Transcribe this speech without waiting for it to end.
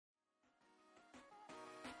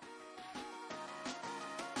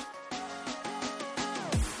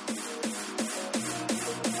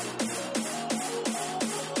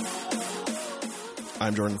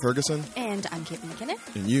I'm Jordan Ferguson. And I'm Caitlin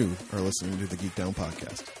McKinnon. And you are listening to the Geek Down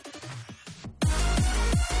Podcast.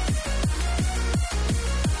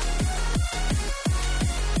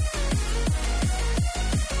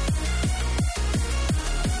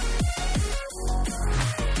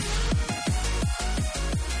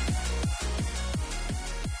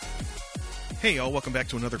 Hey y'all, welcome back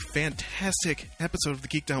to another fantastic episode of the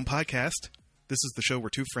Geek Down Podcast. This is the show where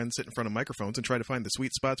two friends sit in front of microphones and try to find the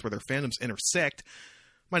sweet spots where their fandoms intersect.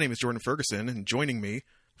 My name is Jordan Ferguson, and joining me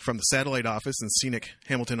from the satellite office in scenic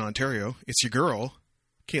Hamilton, Ontario, it's your girl,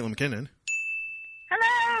 Caitlin McKinnon.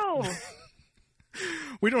 Hello!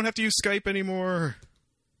 We don't have to use Skype anymore.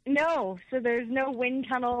 No, so there's no wind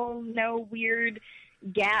tunnel, no weird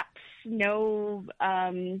gaps, no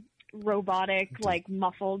robotic,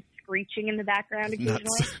 muffled screeching in the background occasionally.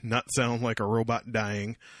 Not sound like a robot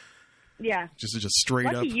dying. Yeah. Just straight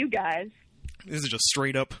Lucky up. you guys. This is just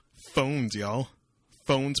straight up phones, y'all.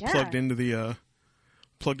 Phones plugged into the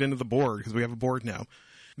board, because we have a board now.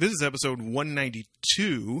 This is episode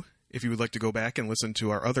 192. If you would like to go back and listen to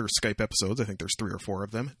our other Skype episodes, I think there's 3 or 4 of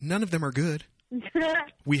them. None of them are good.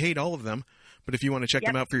 We hate all of them. But if you want to check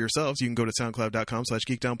them out for yourselves, you can go to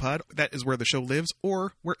soundcloud.com/geekdownpod. That is where the show lives,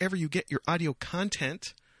 or wherever you get your audio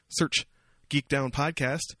content. Search Geek Down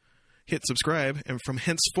Podcast, hit subscribe, and from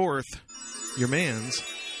henceforth, your man's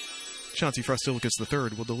Chauncey Frostilicus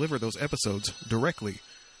III will deliver those episodes directly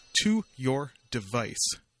to your device.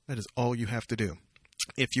 That is all you have to do.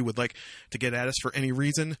 If you would like to get at us for any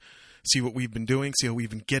reason, see what we've been doing, see how we've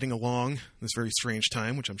been getting along this very strange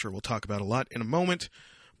time, which I'm sure we'll talk about a lot in a moment,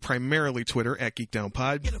 primarily Twitter, at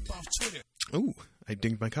GeekDownPod. Get up off Twitter. Ooh, I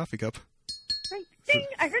dinged my coffee cup. Ding!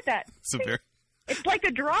 I heard that. It's like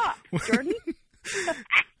a drop, Jordan.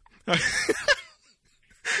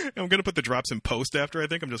 I'm going to put the drops in post after, I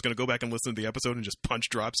think. I'm just going to go back and listen to the episode and just punch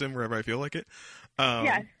drops in wherever I feel like it.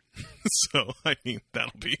 Yes. So, I mean,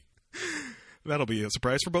 that'll be a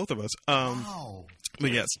surprise for both of us. Wow.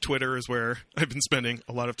 But yes, Twitter is where I've been spending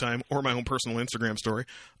a lot of time, or my own personal Instagram story,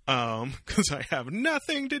 because I have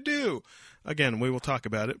nothing to do. Again, we will talk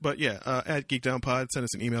about it. But yeah, at GeekDownPod, send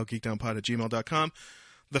us an email, geekdownpod@gmail.com.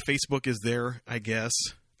 The Facebook is there, I guess.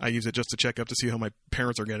 I use it just to check up to see how my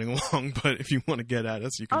parents are getting along. But if you want to get at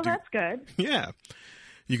us, you can that's good. Yeah.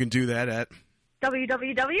 You can do that at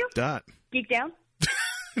www. Geekdown?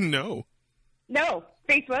 No.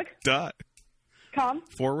 Facebook. .com.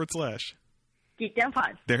 /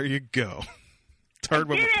 Geekdownpod. There you go.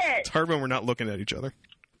 It's hard when we're not looking at each other.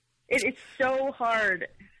 It's so hard.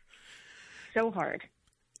 So hard.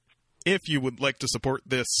 If you would like to support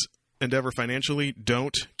this endeavor financially,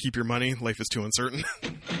 don't. Keep your money. Life is too uncertain.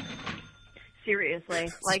 Seriously.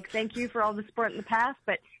 Thank you for all the support in the past,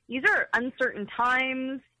 but these are uncertain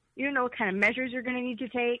times. You don't know what kind of measures you're going to need to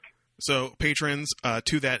take. So, patrons,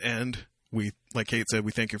 to that end, we, like Kate said,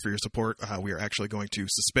 we thank you for your support. We are actually going to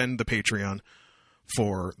suspend the Patreon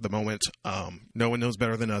for the moment. No one knows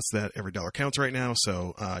better than us that every dollar counts right now.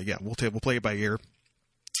 So, we'll play it by ear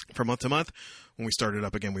from month to month. When we start it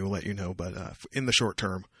up again, we will let you know. But in the short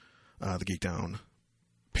term, the Geek Down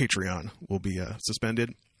Patreon will be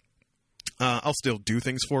suspended. I'll still do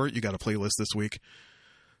things for it. You got a playlist this week.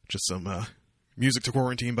 Just some music to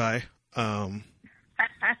quarantine by.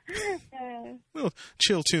 Well,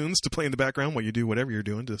 chill tunes to play in the background while you do whatever you're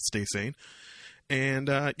doing to stay sane. And,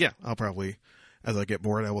 I'll probably, as I get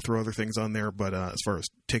bored, I will throw other things on there. But as far as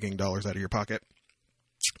taking dollars out of your pocket,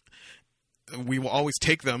 we will always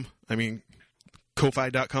take them. I mean,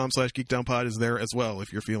 Ko-Fi.com/geekdownpod is there as well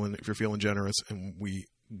if you're feeling generous, and we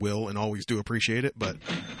will and always do appreciate it, but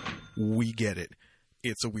we get it.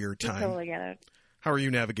 It's a weird time. I totally get it. How are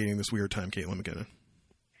you navigating this weird time, Caitlin McKinnon?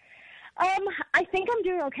 I think I'm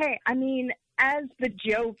doing okay. I mean, as the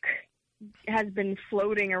joke has been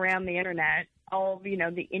floating around the internet,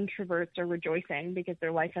 the introverts are rejoicing because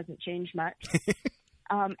their life hasn't changed much.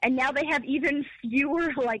 And now they have even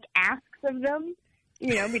fewer, asks of them.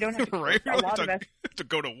 We don't have to right? a lot of us to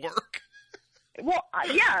go to work. Well,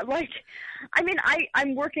 I'm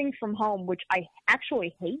working from home, which I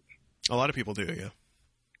actually hate. A lot of people do, yeah.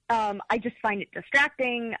 I just find it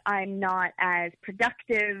distracting. I'm not as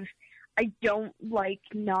productive. I don't like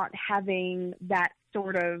not having that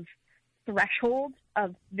sort of threshold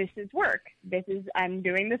of this is work. I'm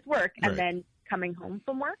doing this work, and then coming home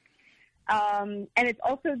from work. And it's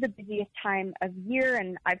also the busiest time of year,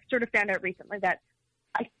 and I've sort of found out recently that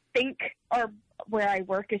I think where I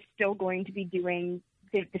work is still going to be doing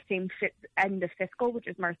the same end of fiscal, which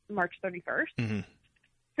is March 31st. Mm-hmm.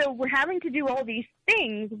 So we're having to do all these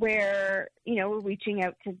things where, we're reaching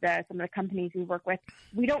out to some of the companies we work with.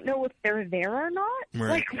 We don't know if they're there or not. Right.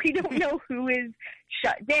 Like, we don't know who is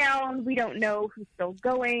shut down. We don't know who's still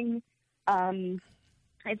going.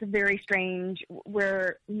 It's very strange.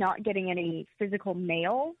 We're not getting any physical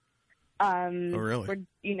mail. Oh, really?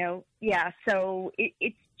 Yeah. So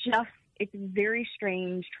it's very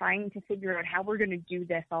strange trying to figure out how we're going to do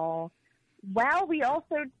this all, while we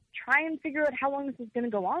also try and figure out how long this is going to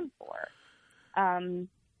go on for.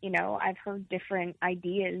 I've heard different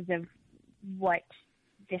ideas of what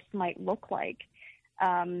this might look like.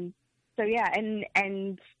 So yeah,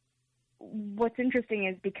 and what's interesting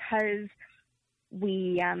is because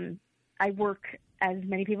I work, as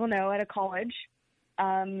many people know, at a college.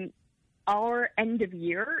 Our end of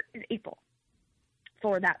year is April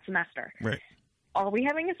for that semester. Right. Are we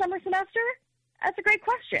having a summer semester? That's a great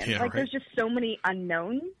question. Yeah, right. There's just so many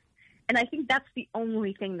unknowns. And I think that's the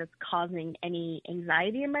only thing that's causing any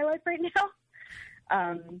anxiety in my life right now,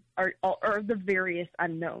 are the various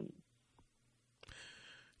unknowns.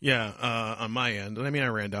 Yeah, on my end, and I mean, I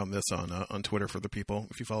ran down this on Twitter for the people.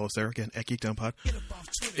 If you follow us there, again, @GeekdownPod.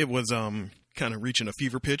 It was kind of reaching a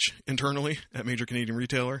fever pitch internally at major Canadian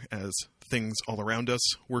retailer as things all around us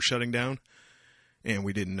were shutting down, and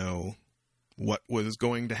we didn't know what was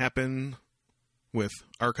going to happen with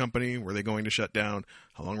our company. Were they going to shut down?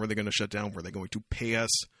 How long were they going to shut down? Were they going to pay us?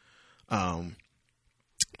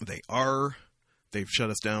 They've shut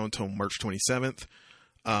us down until March 27th.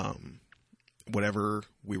 Whatever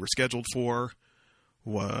we were scheduled for,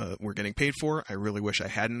 we're getting paid for. I really wish I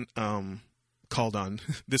hadn't called on.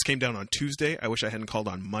 This came down on Tuesday. I wish I hadn't called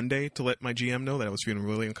on Monday to let my GM know that I was feeling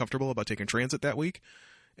really uncomfortable about taking transit that week.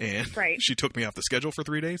 And She took me off the schedule for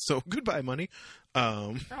 3 days. So goodbye, money.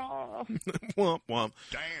 Womp womp.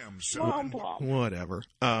 Damn, son. Womp womp. Whatever.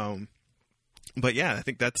 But yeah, I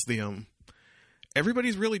think that's the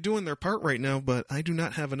everybody's really doing their part right now, but I do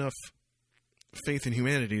not have enough faith in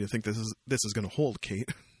humanity to think this is going to hold, Kate.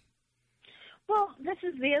 Well, this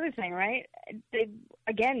is the other thing, right? They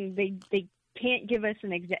can't give us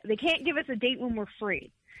they can't give us a date when we're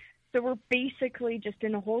free. So we're basically just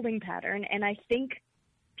in a holding pattern, and I think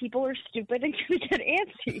people are stupid and going to get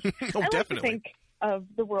antsy. Oh, I like definitely. to think of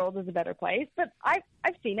the world as a better place, but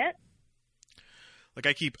I've seen it. Like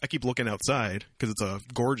I keep looking outside because it's a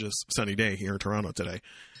gorgeous sunny day here in Toronto today,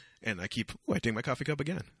 and I take my coffee cup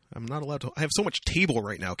again. I'm not allowed to. I have so much table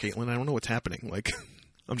right now, Caitlin. I don't know what's happening. Like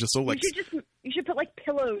I'm just so like. You should put like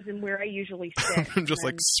pillows in where I usually sit. I'm just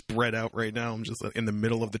like spread out right now. I'm just in the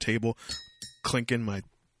middle of the table, clinking my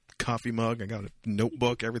coffee mug. I got a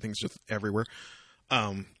notebook. Everything's just everywhere.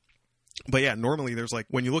 But yeah, normally there's like,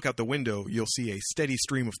 when you look out the window, you'll see a steady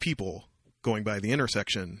stream of people going by the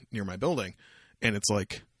intersection near my building. And it's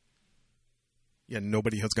like, yeah,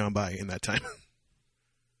 nobody has gone by in that time.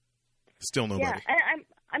 Still nobody. Yeah,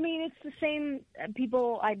 I mean, it's the same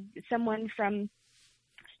people. Someone from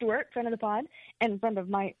Stuart, friend of the pod, and friend of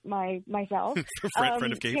myself.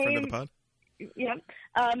 friend of Kate, friend of the pod. Yeah.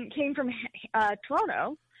 Came from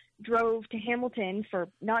Toronto, drove to Hamilton for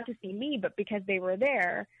not to see me, but because they were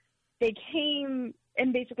there. They came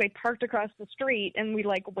and basically parked across the street, and we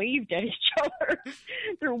like waved at each other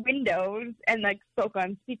through windows and like spoke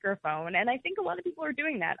on speakerphone. And I think a lot of people are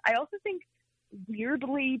doing that. I also think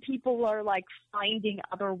weirdly people are like finding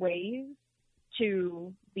other ways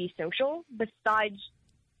to be social besides,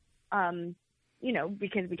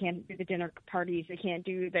 because we can't do the dinner parties, we can't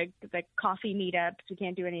do the coffee meetups, we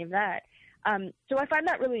can't do any of that. So I find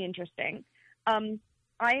that really interesting.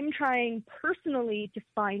 I'm trying personally to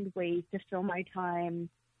find ways to fill my time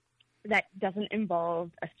that doesn't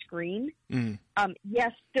involve a screen. Mm.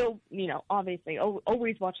 Yes, still, obviously,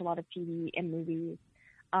 always watch a lot of TV and movies,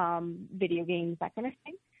 video games, that kind of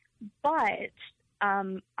thing. But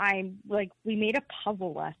we made a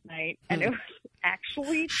puzzle last night, and it was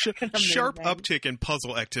actually sharp uptick in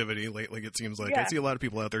puzzle activity lately, it seems like. Yeah. I see a lot of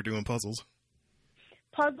people out there doing puzzles.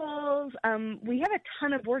 We have a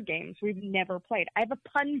ton of board games we've never played. I have a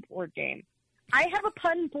pun board game. I have a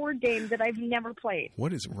pun board game that I've never played.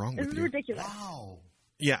 What is wrong with you? This is ridiculous. Wow.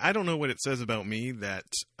 Yeah, I don't know what it says about me that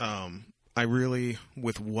I really,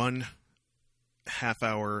 with 1 half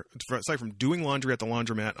hour, aside from doing laundry at the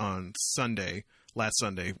laundromat on last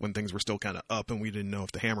Sunday, when things were still kind of up and we didn't know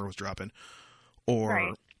if the hammer was dropping,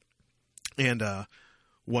 and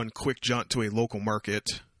one quick jaunt to a local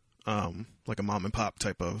market, like a mom and pop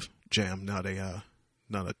type of jam, not a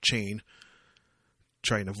chain,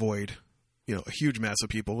 try and avoid, a huge mass of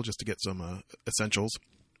people just to get some essentials.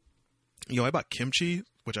 I bought kimchi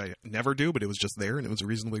which I never do, but it was just there and it was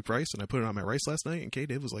reasonably priced, and I put it on my rice last night, and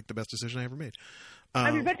Kate, it was like the best decision I ever made.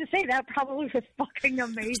 I was about to say that probably was fucking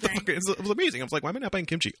amazing. It was amazing. I was like, why am I not buying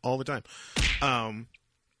kimchi all the time?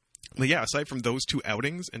 But yeah, aside from those two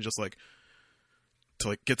outings and just like to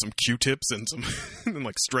like get some Q-tips and some and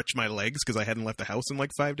like stretch my legs because I hadn't left the house in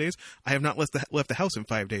like 5 days, I have not left the house in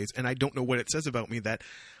 5 days, and I don't know what it says about me that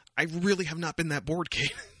I really have not been that bored,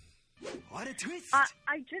 Kate. What a twist!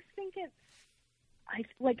 I just think it's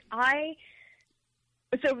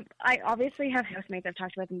So I obviously have housemates. I've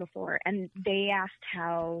talked about them before, and they asked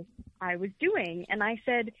how I was doing, and I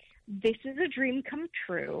said, "This is a dream come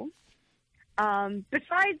true."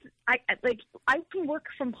 Besides, I can work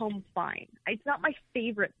from home fine. It's not my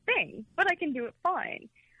favorite thing, but I can do it fine.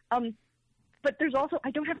 But there's also,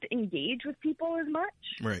 I don't have to engage with people as much.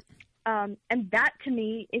 Right. And that to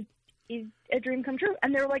me is a dream come true.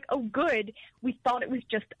 And they're like, "Oh, good. We thought it was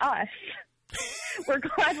just us." We're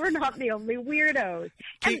glad we're not the only weirdos.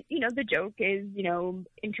 And, the joke is,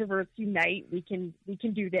 introverts unite. We can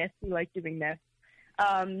do this. We like doing this.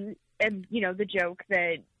 And, the joke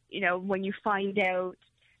that, when you find out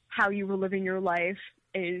how you were living your life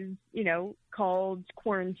is, called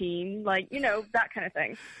quarantine, that kind of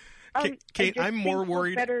thing. Kate, I'm more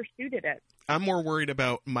worried. Better suited it. I'm more worried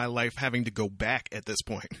about my life having to go back at this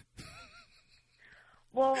point.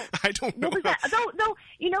 Well, I don't know. No,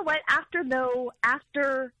 you know what? After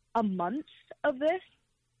a month of this,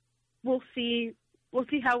 we'll see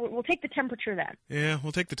how we'll take the temperature then. Yeah,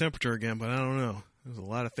 we'll take the temperature again, but I don't know. There's a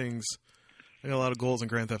lot of things. I got a lot of goals in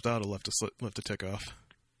Grand Theft Auto left to tick off.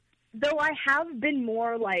 Though I have been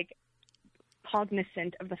more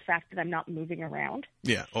cognizant of the fact that I'm not moving around.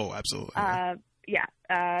 Yeah. Oh, absolutely.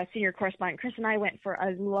 Senior correspondent Chris and I went for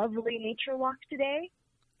a lovely nature walk today.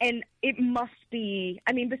 And it must be,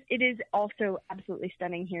 it is also absolutely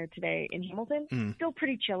stunning here today in Hamilton. Mm. Still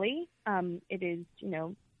pretty chilly. It is,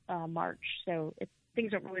 March, so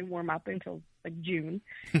things don't really warm up until June.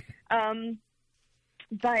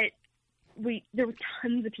 But there were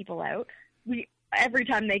tons of people out. Every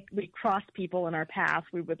time we crossed people in our path,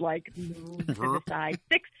 we would move to the side,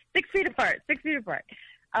 6 feet apart.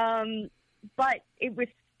 But it was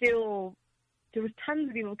still, there was tons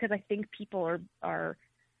of people because I think people are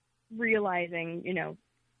realizing,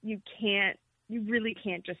 you really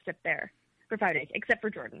can't just sit there for 5 days, except for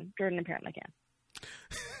Jordan. Jordan apparently can.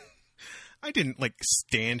 I didn't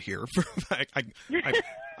stand here for.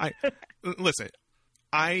 I listen.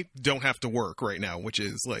 I don't have to work right now, which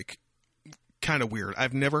is kind of weird.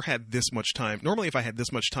 I've never had this much time. Normally, if I had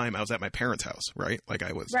this much time, I was at my parents' house, right?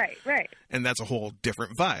 I was right, and that's a whole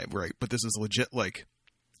different vibe, right? But this is legit, because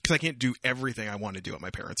I can't do everything I want to do at my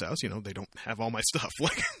parents' house. They don't have all my stuff,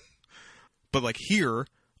 But here,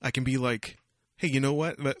 I can be hey, you know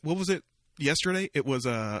what? What was it yesterday? It was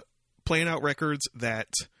playing out records that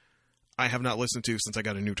I have not listened to since I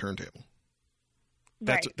got a new turntable.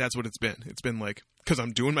 That's what it's been. It's been because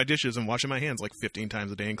I'm doing my dishes and washing my hands 15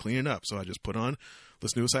 times a day and cleaning up. So I just put on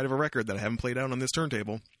this new side of a record that I haven't played out on this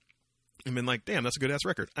turntable and been damn, that's a good ass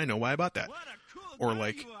record. I know why I bought that. What a cool or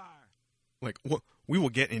guy you are. We will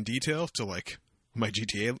get in detail to my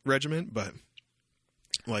GTA regimen, but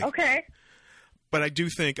okay. But I do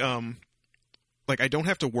think, I don't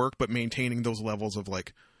have to work, but maintaining those levels of,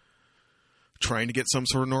 trying to get some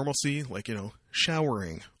sort of normalcy,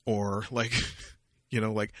 showering, or,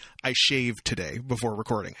 I shaved today before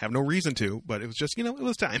recording. Have no reason to, but it was just, it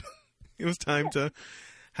was time. It was time to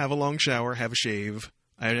have a long shower, have a shave.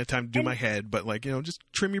 I didn't have time to do my head, but, just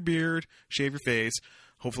trim your beard, shave your face.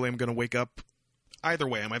 Hopefully I'm going to wake up. Either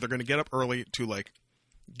way, I'm either going to get up early to,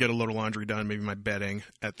 get a load of laundry done, maybe my bedding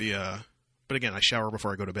at the, but again, I shower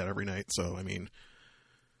before I go to bed every night, so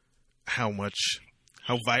how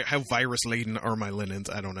virus laden are my linens?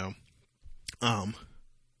 I don't know.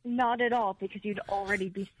 Not at all, because you'd already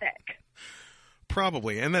be sick.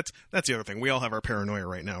 Probably, and that's the other thing. We all have our paranoia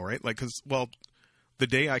right now, right? The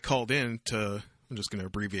day I called in to, I'm just going to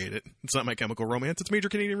abbreviate it. It's not My Chemical Romance. It's Major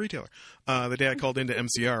Canadian Retailer. The day I called into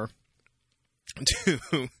MCR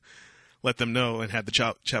to let them know and had the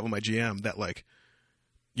chat with my GM that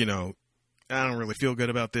I don't really feel good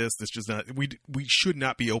about this. This just not, we should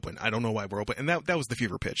not be open. I don't know why we're open. And that was the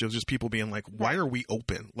fever pitch. It was just people being why are we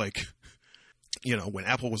open? When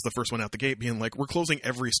Apple was the first one out the gate being we're closing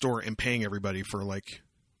every store and paying everybody for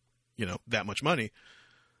that much money.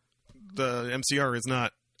 The MCR is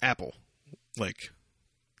not Apple. They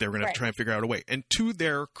were going to have to try and figure out a way. And to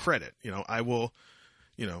their credit, I will,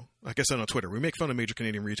 like I said on Twitter, we make fun of Major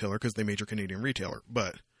Canadian Retailer because they Major Canadian Retailer.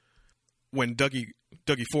 But when Dougie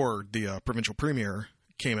Ford, the provincial premier,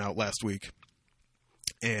 came out last week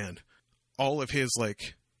and all of his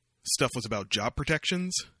like stuff was about job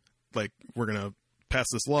protections. Like, we're going to pass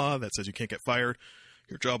this law that says you can't get fired.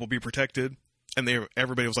 Your job will be protected. And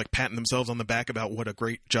everybody was like patting themselves on the back about what a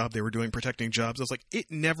great job they were doing protecting jobs. I was like, it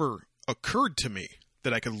never occurred to me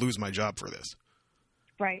that I could lose my job for this.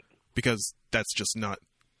 Right. Because that's just not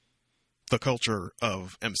the culture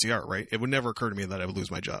of MCR, right? It would never occur to me that I would lose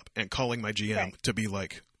my job. And calling my GM to be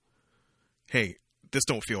like, hey, this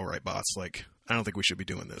don't feel right, boss. Like, I don't think we should be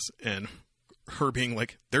doing this. And her being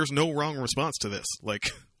like, there's no wrong response to this. Like,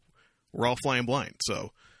 we're all flying blind.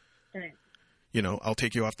 So, you know, I'll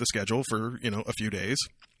take you off the schedule for, you know, a few days.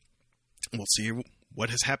 We'll see what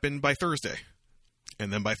has happened by Thursday.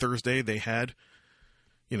 And then by Thursday, they had,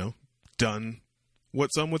 you know, done what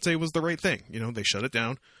some would say was the right thing. You know, they shut it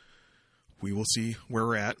down. We will see where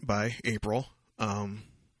we're at by April.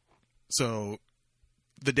 So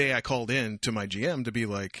the day I called in to my GM to be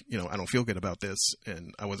like, you know, I don't feel good about this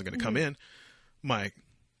and I wasn't going to come in, my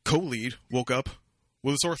co-lead woke up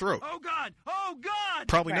with a sore throat. Oh God! Oh God!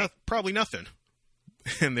 Probably nothing.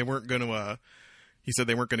 And they weren't going to, he said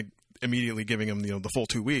they weren't going to immediately giving him, you know, the full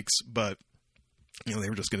 2 weeks, but, you know, they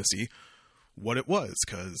were just going to see what it was,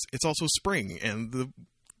 because it's also spring and the,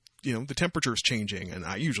 you know, the temperature's changing and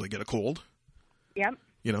I usually get a cold. Yep.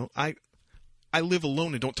 You know, I live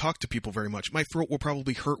alone and don't talk to people very much. My throat will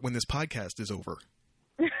probably hurt when this podcast is over.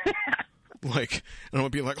 Like, and I'm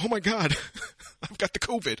going to be like, oh my God, I've got the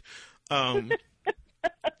COVID. I've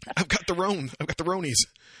got the Ronies.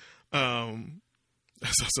 I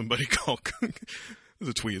saw somebody call, there's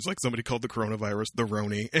a tweet, it's like somebody called the coronavirus the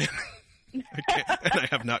Roni, and I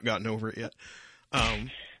have not gotten over it yet.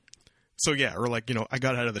 So yeah, or like, you know, I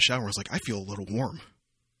got out of the shower, I was like, I feel a little warm.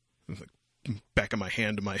 I was like, back of my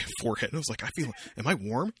hand to my forehead, I was like, am I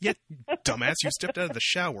warm? Yeah, dumbass, you stepped out of the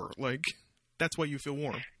shower. Like, that's why you feel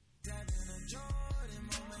warm.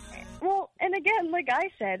 Well, and again, like I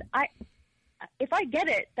said, if I get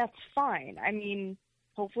it, that's fine. I mean,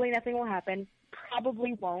 hopefully nothing will happen.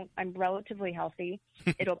 Probably won't. I'm relatively healthy.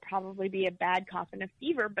 It'll probably be a bad cough and a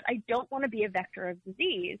fever, but I don't want to be a vector of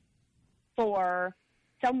disease for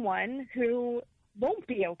someone who won't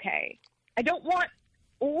be okay. I don't want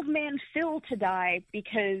old man Phil to die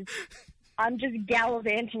because I'm just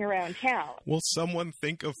gallivanting around town. Will someone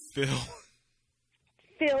think of Phil?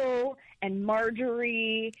 Phil and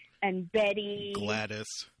Marjorie and Betty. Gladys.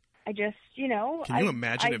 I just, you know... Can you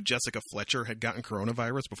imagine if Jessica Fletcher had gotten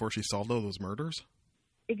coronavirus before she solved all those murders?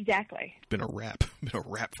 Exactly. It's been a wrap.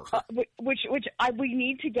 For her. We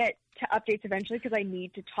need to get to updates eventually because I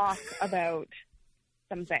need to talk about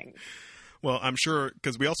some things. Well, I'm sure,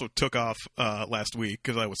 because we also took off last week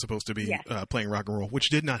because I was supposed to be playing rock and roll,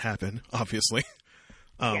 which did not happen, obviously.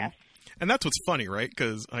 Yes. And that's what's funny, right?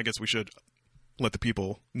 Because I guess we should let the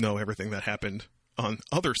people know everything that happened on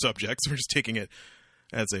other subjects. We're just taking it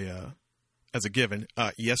as a given.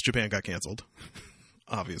 Yes, Japan got canceled,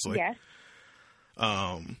 obviously. Yes.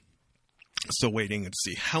 Still waiting to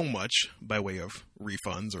see how much by way of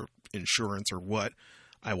refunds or insurance or what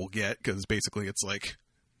I will get, because basically it's like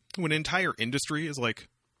when an entire industry is like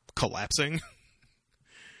collapsing,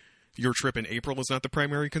 your trip in April is not the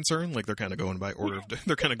primary concern. Like they're kind of going by order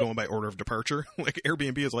of departure. Like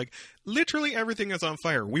Airbnb is like, literally everything is on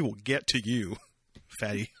fire. We will get to you,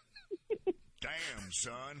 fatty. Damn,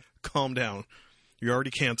 son. Calm down. You're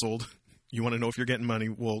already canceled. You want to know if you're getting money?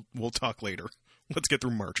 We'll talk later. Let's get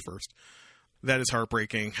through March first. That is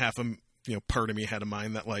heartbreaking. Part of me had a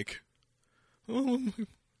mind that like, oh,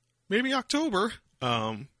 maybe October.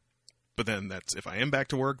 But then that's, if I am back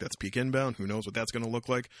to work, that's peak inbound. Who knows what that's going to look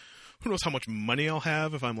like? Who knows how much money I'll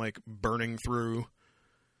have if I'm like burning through,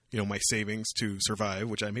 my savings to survive,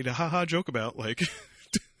 which I made a haha joke about like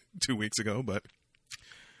 2 weeks ago, but.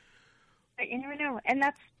 You never know. And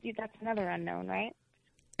that's another unknown, right?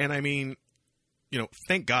 And I mean,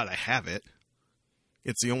 thank God I have it.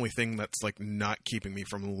 It's the only thing that's like not keeping me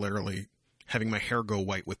from literally having my hair go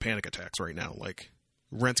white with panic attacks right now. Like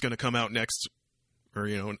rent's going to come out next, or,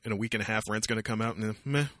 in a week and a half, rent's going to come out and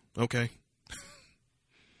meh, okay.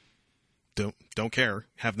 Don't care.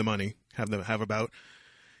 Have the money. Have about,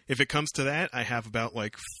 if it comes to that, I have about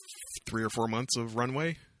like 3 or 4 months of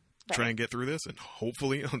runway. Right. Try and get through this, and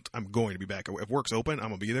hopefully I'm going to be back. If work's open, I'm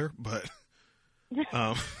going to be there, but...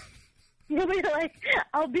 You'll be like,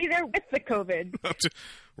 I'll be there with the COVID.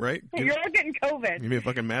 Right? You're all getting COVID. Give me a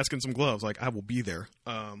fucking mask and some gloves. Like, I will be there.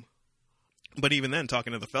 But even then,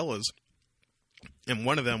 talking to the fellas, and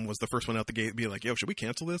one of them was the first one out the gate, be like, yo, should we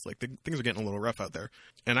cancel this? Like, things are getting a little rough out there.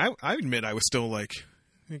 And I admit I was still like,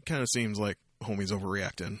 it kind of seems like homie's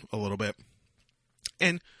overreacting a little bit.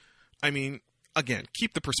 And, I mean... Again,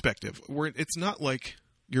 keep the perspective. It's not like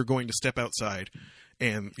you're going to step outside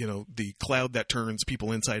and, you know, the cloud that turns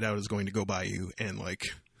people inside out is going to go by you and, like,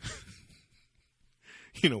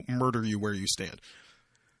 you know, murder you where you stand.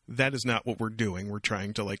 That is not what we're doing. We're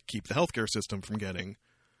trying to, like, keep the healthcare system from getting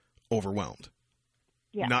overwhelmed.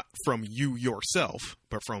 Yeah. Not from you yourself,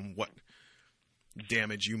 but from what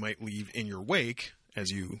damage you might leave in your wake as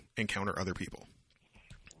you encounter other people.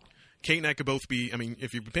 Kate and I could both be, I mean,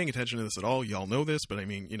 if you've been paying attention to this at all, y'all know this, but I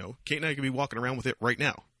mean, you know, Kate and I could be walking around with it right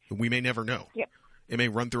now. We may never know. Yep. It may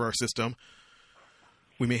run through our system.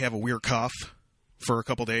 We may have a weird cough for a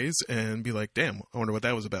couple days and be like, damn, I wonder what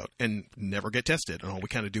that was about, and never get tested. And all we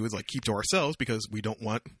kind of do is, like, keep to ourselves because we don't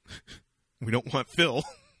want Phil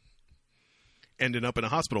ending up in a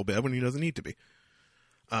hospital bed when he doesn't need to be.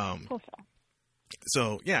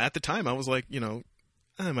 So yeah, at the time I was like, you know,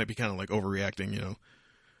 I might be kind of like overreacting, you know,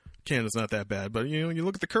 Canada's not that bad, but you know, you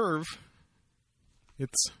look at the curve,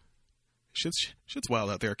 shit's wild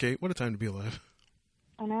out there, Kate. What a time to be alive.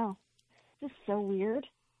 I know. This is so weird.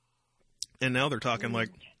 And now they're talking like,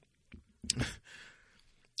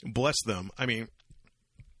 bless them. I mean,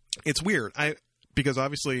 it's weird. Because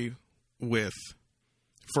obviously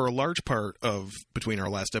for a large part of between our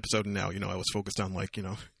last episode and now, you know, I was focused on, like, you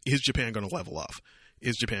know, is Japan going to level off?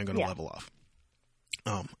 Is Japan going to level off?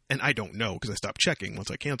 And I don't know because I stopped checking once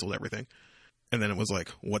I canceled everything. And then it was like,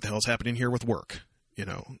 what the hell's happening here with work? You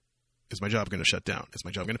know, is my job going to shut down? Is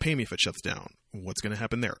my job going to pay me if it shuts down? What's going to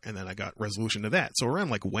happen there? And then I got resolution to that. So around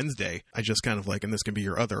like Wednesday, I just kind of like, and this can be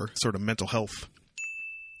your other sort of mental health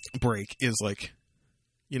break, is like,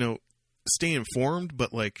 you know, stay informed,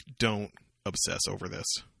 but like don't obsess over this.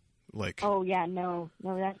 Like, oh yeah, no,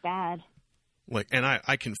 that's bad. Like, and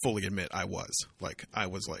I can fully admit I was like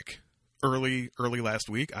early last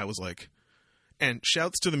week, I was like, and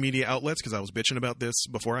shouts to the media outlets, because I was bitching about this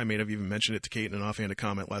before. I may have even mentioned it to Kate in an offhanded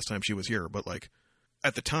comment last time she was here, but like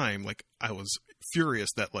at the time, like I was furious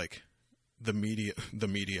that like the media,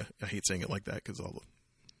 I hate saying it like that because all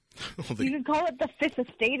the you can call it the fifth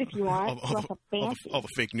estate if you want. all the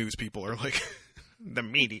fake news people are like the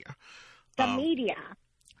media. The media.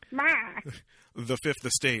 The fifth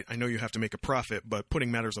estate, I know you have to make a profit, but putting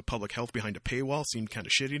matters of public health behind a paywall seemed kind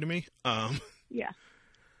of shitty to me. Yeah.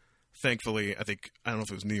 Thankfully, I don't know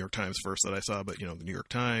if it was New York Times first that I saw, but, you know, the New York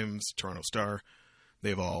Times, Toronto Star,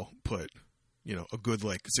 they've all put, you know, a good,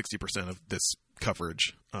 like, 60% of this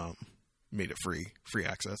coverage, made it free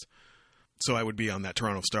access. So I would be on that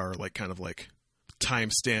Toronto Star, like, kind of, like,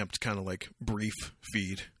 time-stamped kind of, like, brief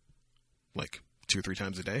feed, like, 2-3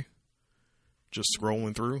 times a day. Just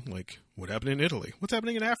scrolling through, like, what happened in Italy? What's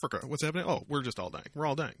happening in Africa? What's happening? Oh, we're just all dying. We're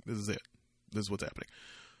all dying. This is it. This is what's happening.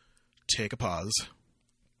 Take a pause.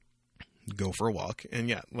 Go for a walk. And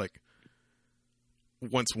yeah, like,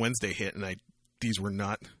 once Wednesday hit and these were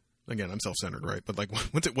not, again, I'm self-centered, right? But like,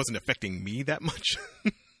 once it wasn't affecting me that much,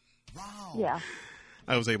 wow. Yeah,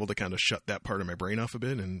 I was able to kind of shut that part of my brain off a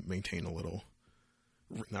bit and maintain a little,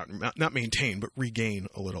 not maintain, but regain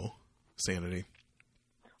a little sanity.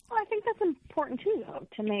 Well, I think that's important too, though,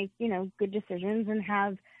 to make, you know, good decisions, and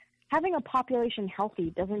having a population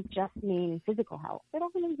healthy doesn't just mean physical health. It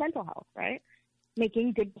also means mental health, right?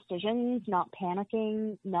 Making good decisions, not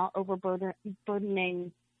panicking, not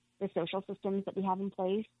overburdening the social systems that we have in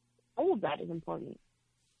place. All of that is important.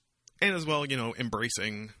 And as well, you know,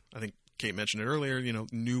 embracing, I think Kate mentioned it earlier, you know,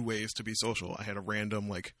 new ways to be social. I had a random,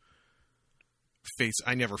 like,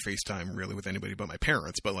 I never FaceTime really with anybody but my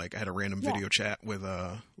parents, but like I had a random video chat with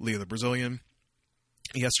Leah the Brazilian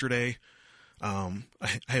yesterday. I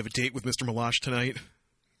have a date with Mr. Malash tonight.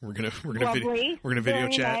 We're gonna video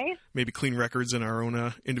chat, nice. Maybe clean records in our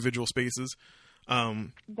own individual spaces.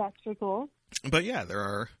 That's pretty cool. But yeah, there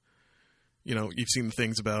are, you know, you've seen the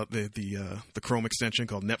things about the Chrome extension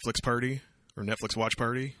called Netflix Party or Netflix Watch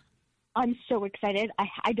Party. I'm so excited.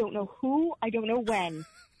 I don't know who, I don't know when.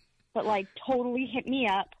 But, like, totally hit me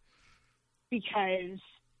up because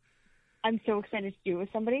I'm so excited to do it with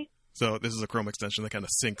somebody. So this is a Chrome extension that kind of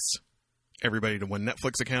syncs everybody to one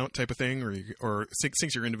Netflix account type of thing, or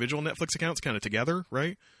syncs your individual Netflix accounts kind of together,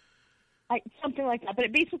 right? Something like that.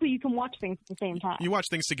 But basically you can watch things at the same time. You watch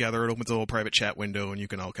things together. It opens a little private chat window, and you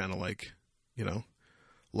can all kind of, like, you know,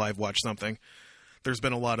 live watch something. There's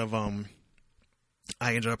been a lot of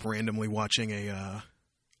I ended up randomly watching a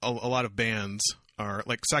lot of bands are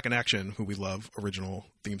like Second Action, who we love, original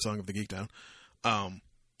theme song of the Geek Down. I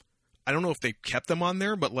don't know if they kept them on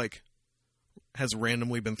there, but like has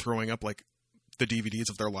randomly been throwing up like the DVDs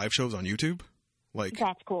of their live shows on YouTube. Like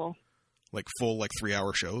that's cool. Like full like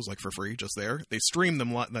 3-hour shows, like for free, just there. They stream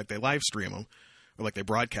them like they live stream them, or like they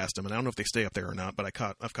broadcast them. And I don't know if they stay up there or not, but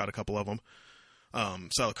I've caught a couple of them.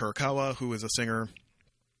 Sala Kurokawa, who is a singer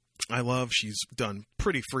I love she's done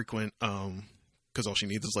pretty frequent, because all she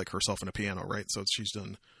needs is like herself and a piano, right? So she's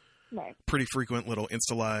done pretty frequent little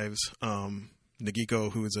Insta lives.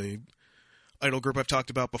 Nagiko, who is a idol group I've talked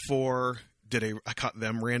about before, I caught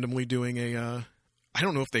them randomly doing a, I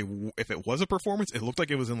don't know if it was a performance. It looked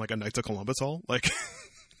like it was in like a Knights of Columbus hall. Like,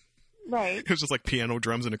 right. It was just like piano,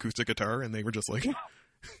 drums, and acoustic guitar, and they were just like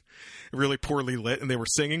really poorly lit, and they were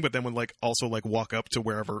singing, but then would like also like walk up to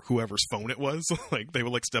whoever's phone it was. Like they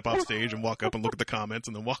would like step off stage and walk up and look at the comments,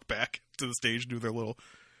 and then walk back to the stage and do their little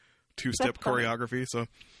 2-step choreography. So,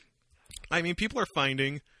 I mean, people are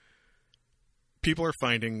finding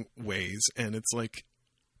ways, and it's like,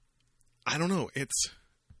 I don't know.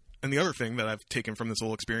 And the other thing that I've taken from this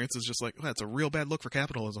whole experience is just like, well, that's a real bad look for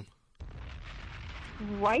capitalism.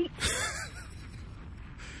 Right?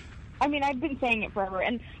 I mean, I've been saying it forever,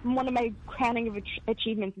 and one of my crowning of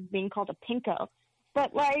achievements is being called a pinko.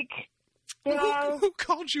 But, like, who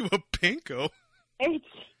called you a pinko? It's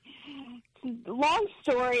a long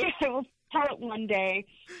story. I will tell it one day.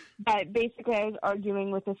 But basically, I was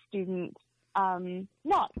arguing with a student,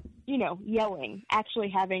 not, yelling, actually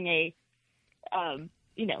having a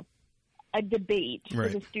debate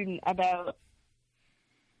with a student about,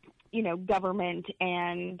 government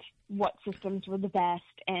and what systems were the best.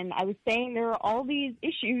 And I was saying there are all these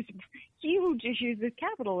issues, huge issues with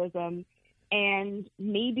capitalism, and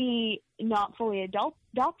maybe not fully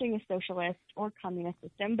adopting a socialist or communist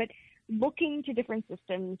system, but looking to different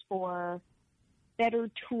systems for better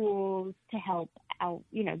tools to help out,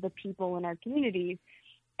 the people in our communities.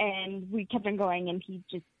 And we kept on going, and he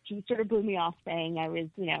sort of blew me off saying I was,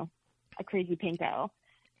 a crazy pinko.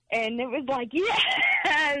 And it was like, yes,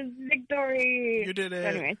 victory! You did it! So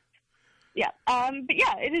anyways, yeah. But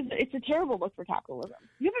yeah, it's a terrible look for capitalism.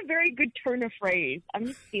 You have a very good turn of phrase. I'm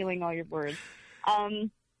just stealing all your words.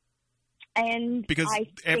 And because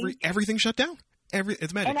everything shut down.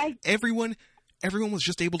 It's magic. Everyone was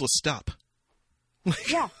just able to stop.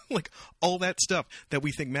 Yeah. Like all that stuff that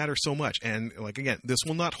we think matters so much. And like, again, this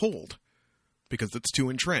will not hold because it's too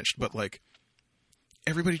entrenched, but like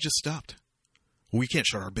everybody just stopped. We can't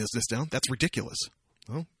shut our business down. That's ridiculous.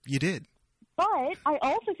 Well, you did. But I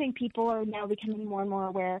also think people are now becoming more and more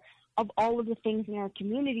aware of all of the things in our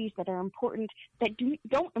communities that are important that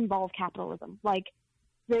don't involve capitalism, like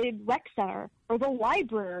the rec center or the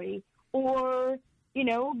library or,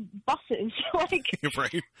 buses. Like,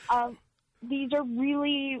 right. These are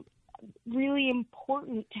really, really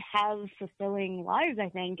important to have fulfilling lives, I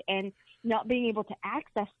think, and not being able to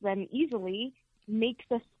access them easily makes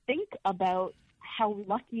us think about how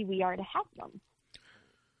lucky we are to have them.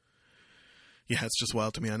 Yeah, it's just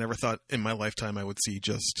wild to me. I never thought in my lifetime I would see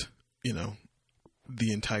just,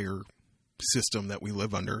 the entire system that we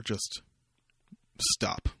live under just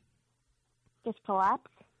stop. Just collapse?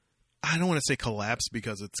 I don't want to say collapse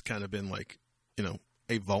because it's kind of been like,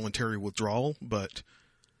 a voluntary withdrawal, but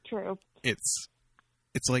true. It's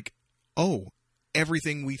like, oh,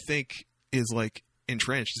 everything we think is like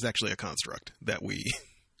entrenched is actually a construct that we,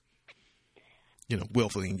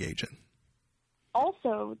 willfully engage in.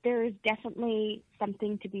 Also, there is definitely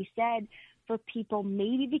something to be said for people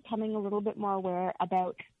maybe becoming a little bit more aware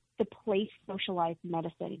about the place socialized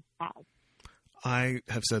medicine has. I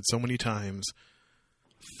have said so many times,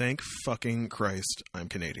 thank fucking Christ I'm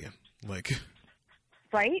Canadian. Like,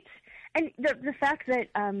 right? And the fact that,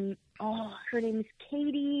 her name is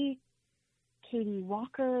Katie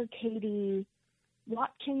Walker, Katie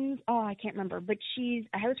Watkins, I can't remember, but she's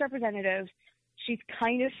a House representative. She's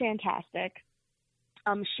kind of fantastic.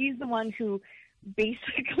 She's the one who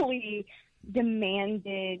basically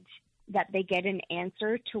demanded that they get an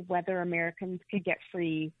answer to whether Americans could get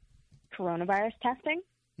free coronavirus testing.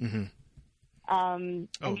 Mm-hmm. And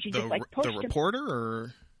she just pushed the reporter,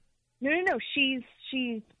 or no, she's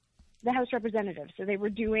the House representative. So they were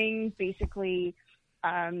doing basically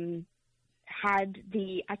had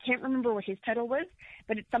the, I can't remember what his title was,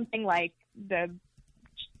 but it's something like the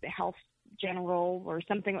health general or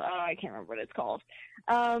something. I can't remember what it's called.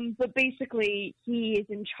 But basically, he is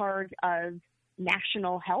in charge of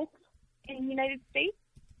national health in the United States,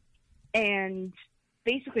 and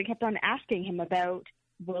basically kept on asking him about,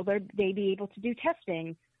 will they be able to do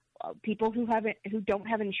testing? People who don't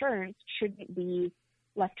have insurance shouldn't be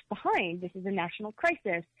left behind. This is a national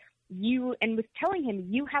crisis. And was telling him,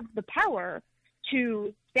 you have the power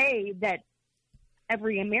to say that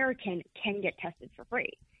every American can get tested for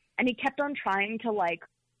free. And he kept on trying to,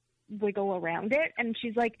 wiggle around it. And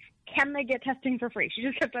she's like, can they get testing for free? She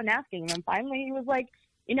just kept on asking him. And finally he was like,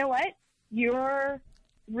 you know what? You're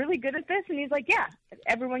really good at this. And he's like, yeah,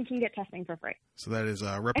 everyone can get testing for free. So that is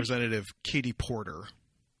Representative Katie Porter.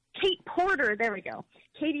 Kate Porter. There we go.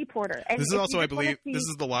 Katie Porter. And this is also, I believe, see... this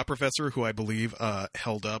is the law professor who I believe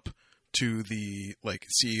held up to the like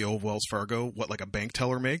CEO of Wells Fargo what like a bank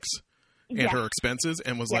teller makes and her expenses,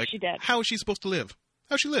 and was like, how is she supposed to live?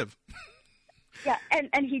 How's she live? Yeah,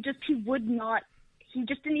 and he would not. He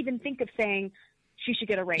just didn't even think of saying she should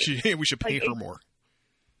get a raise. We should pay her more.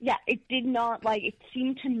 Yeah, it did not, it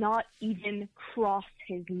seemed to not even cross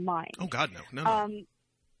his mind. Oh, God, no.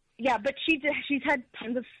 Yeah, but she's had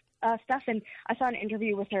tons of stuff, and I saw an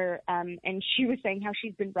interview with her, and she was saying how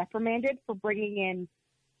she's been reprimanded for bringing in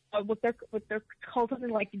what they're called something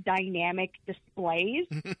like dynamic displays.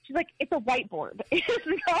 She's like, it's a whiteboard. It's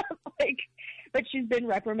not like, but she's been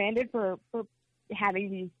reprimanded for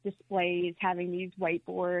having these displays, having these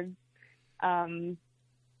whiteboards.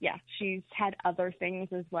 Yeah, she's had other things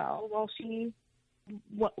as well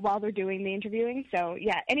while they're doing the interviewing. So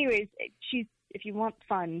yeah, anyways, if you want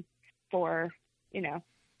fun for,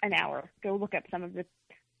 an hour, go look up some of the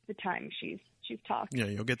time she's talked. Yeah,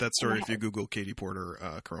 you'll get that story if you Google Katie Porter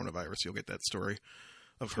coronavirus. You'll get that story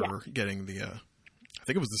of her getting the, I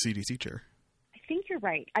think it was the CDC chair. I think you're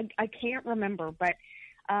right. I can't remember, but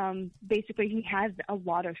basically he has a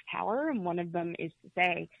lot of power, and one of them is to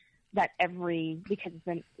say that because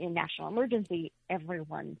it's a national emergency,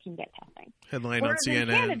 everyone can get testing. Headline on CNN. In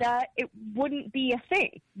Canada, it wouldn't be a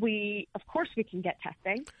thing. Of course we can get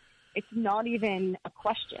testing. It's not even a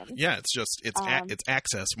question. Yeah, it's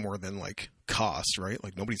access more than like cost, right?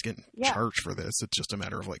 Like nobody's getting charged for this. It's just a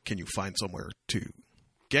matter of like, can you find somewhere to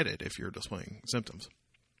get it if you're displaying symptoms?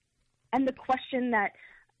 And the question that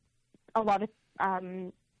a lot of,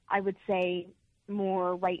 I would say,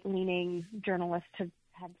 more right-leaning journalists have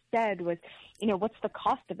said was, what's the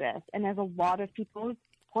cost of this? And as a lot of people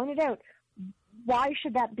pointed out, why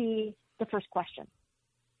should that be the first question?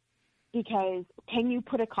 Because can you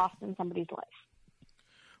put a cost in somebody's life?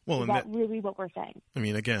 Well, is that really what we're saying? I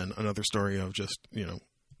mean, again, another story of just,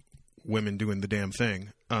 women doing the damn thing.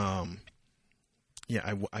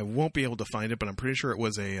 Yeah, I won't be able to find it, but I'm pretty sure it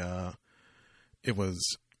was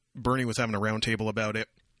Bernie was having a round table about it.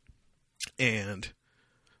 And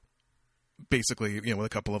basically, with a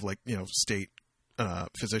couple of state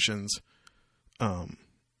physicians,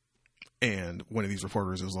 and one of these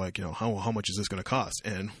reporters was like, how much is this going to cost?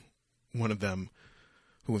 And one of them,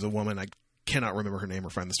 who was a woman, I cannot remember her name or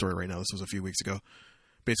find the story right now. This was a few weeks ago.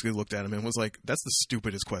 Basically looked at him and was like, that's the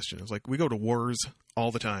stupidest question. It was like, we go to wars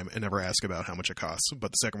all the time and never ask about how much it costs.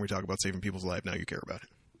 But the second we talk about saving people's lives, now you care about it.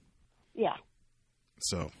 Yeah.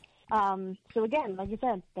 So again, like you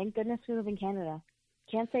said, thank goodness we live in Canada.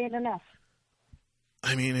 Can't say it enough.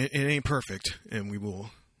 I mean, it ain't perfect, and we will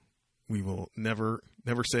never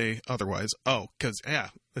say otherwise. Oh, because,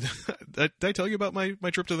 did I tell you about my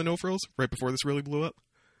trip to the No Frills right before this really blew up?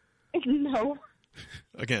 No.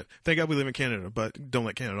 Again, thank God we live in Canada, but don't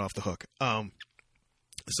let Canada off the hook.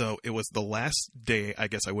 So it was the last day I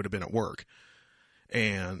guess I would have been at work,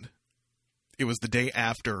 and it was the day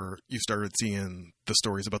after you started seeing the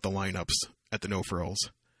stories about the lineups at the No Frills.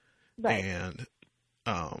 Right. And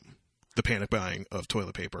the panic buying of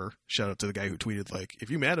toilet paper. Shout out to the guy who tweeted, like, if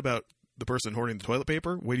you're mad about the person hoarding the toilet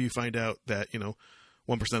paper, wait till you find out that, 1%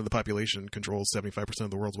 of the population controls 75%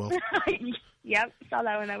 of the world's wealth. Yep, saw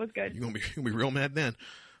that one. That was good. You're going to be real mad then.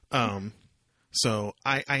 So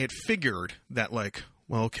I had figured that, like,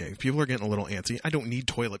 well, okay, people are getting a little antsy. I don't need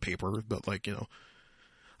toilet paper, but, like,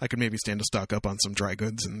 I could maybe stand to stock up on some dry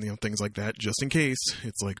goods and, things like that just in case.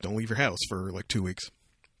 It's like, don't leave your house for, like, 2 weeks.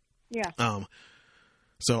 Yeah.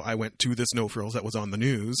 So I went to this No Frills that was on the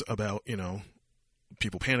news about,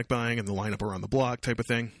 people panic buying and the lineup around the block type of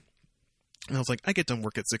thing. And I was like, I get done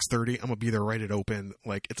work at 6:30. I'm going to be there right at open.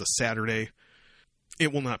 Like, it's a Saturday.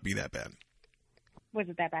 It will not be that bad. Was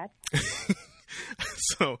it that bad?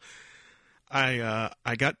 So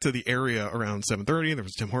I got to the area around 7:30. There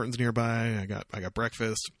was Tim Hortons nearby. I got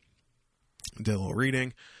breakfast, did a little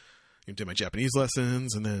reading, did my Japanese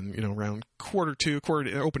lessons, and then, around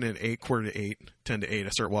open at 8, 7:45, 10 to 8, I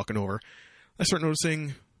start walking over. I start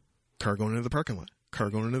noticing car going into the parking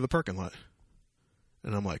lot.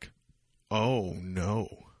 And I'm like, oh no,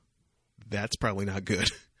 that's probably not good.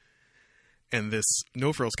 And this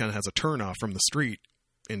No Frills kind of has a turnoff from the street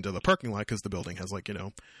into the parking lot because the building has, like,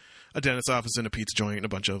 a dentist's office and a pizza joint and a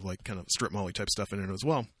bunch of, like, kind of strip molly type stuff in it as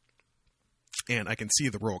well. And I can see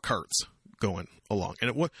the row of carts going along. And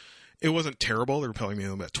it wasn't terrible. There were probably maybe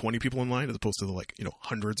about 20 people in line as opposed to the, like,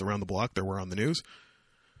 hundreds around the block there were on the news.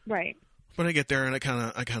 Right. But I get there and I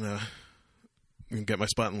kind of get my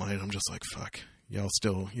spot in line. I'm just like, fuck, y'all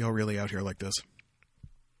really out here like this.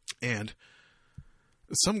 And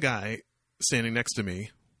some guy standing next to me,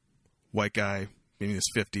 white guy, maybe his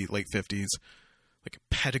late 50s, like a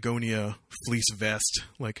Patagonia fleece vest,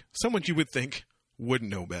 like someone you would think would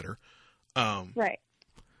know better. Right.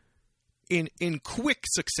 In quick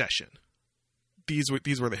succession, these were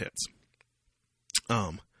the hits.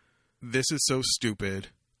 This is so stupid.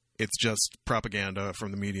 It's just propaganda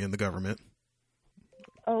from the media and the government.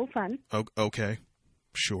 Oh, fun. Okay.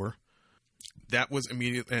 Sure. That was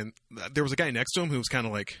immediate. And there was a guy next to him who was kind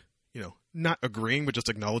of like, not agreeing, but just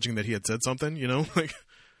acknowledging that he had said something, like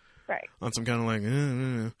right. On some kind of like,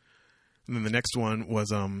 And then the next one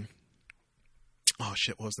was, oh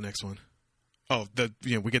shit, what was the next one? Oh,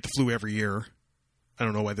 we get the flu every year. I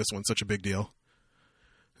don't know why this one's such a big deal.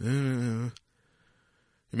 Maybe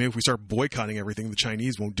if we start boycotting everything, the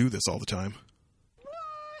Chinese won't do this all the time.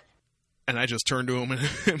 What? And I just turned to him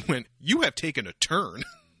and went, "You have taken a turn."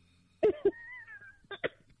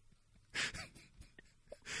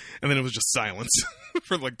 And then it was just silence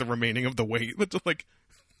for like the remaining of the wait. But like,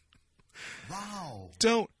 wow.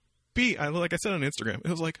 Don't be. Like I said on Instagram, it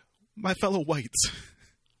was like, my fellow whites,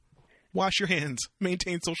 wash your hands,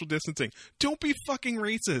 maintain social distancing. Don't be fucking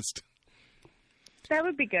racist. That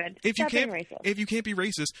would be good. If you can't be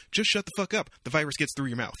racist, just shut the fuck up. The virus gets through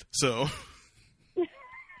your mouth. So, like,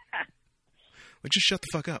 just shut the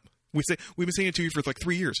fuck up. We've been saying it to you for like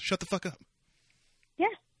 3 years. Shut the fuck up.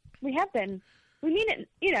 Yeah, we have been. We mean it,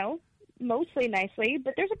 mostly nicely,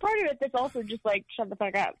 but there's a part of it that's also just like, shut the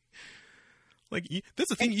fuck up. Like, that's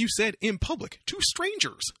the thing you said in public to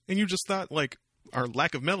strangers, and you just thought like our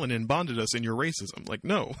lack of melanin bonded us in your racism. Like,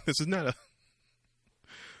 no, this is not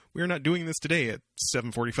we are not doing this today at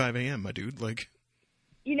 7:45 a.m., my dude. Like,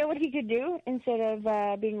 you know what he could do instead of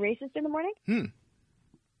being racist in the morning?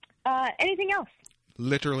 Anything else.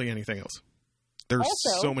 Literally anything else. There's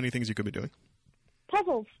also, so many things you could be doing.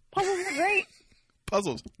 Puzzles. Puzzles are great.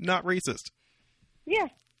 Puzzles, not racist. Yeah.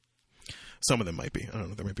 Some of them might be. I don't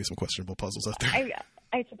know. There might be some questionable puzzles out there.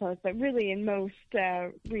 I suppose, but really in most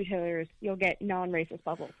retailers, you'll get non-racist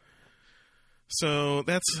puzzles. So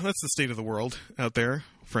that's the state of the world out there.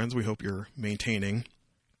 Friends, we hope you're maintaining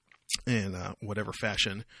in whatever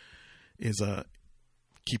fashion is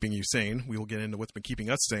keeping you sane. We will get into what's been keeping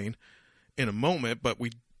us sane in a moment, but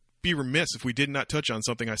we'd be remiss if we did not touch on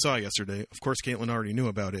something I saw yesterday. Of course, Caitlin already knew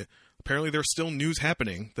about it. Apparently, there's still news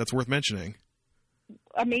happening that's worth mentioning.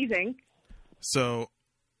 Amazing. So,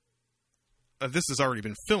 this has already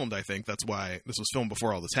been filmed, I think. That's why this was filmed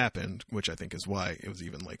before all this happened, which I think is why it was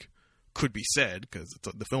even, like, could be said, because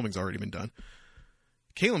the filming's already been done.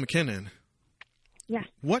 Kayla McKinnon. Yeah.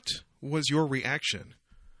 What was your reaction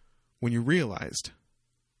when you realized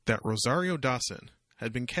that Rosario Dawson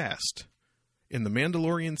had been cast in The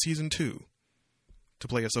Mandalorian Season 2 to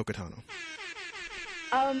play Ahsoka Tano?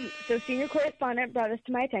 So senior correspondent brought this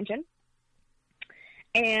to my attention,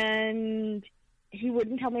 and he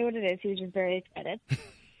wouldn't tell me what it is. He was just very excited.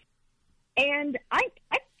 And I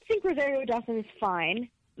think Rosario Dawson is fine.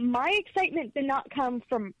 My excitement did not come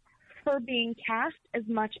from her being cast as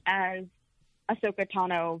much as Ahsoka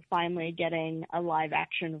Tano finally getting a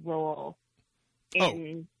live-action role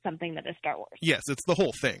in something that is Star Wars. Yes, it's the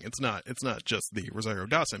whole thing. It's not just the Rosario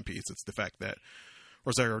Dawson piece. It's the fact that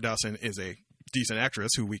Rosario Dawson is a decent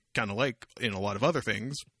actress who we kind of like in a lot of other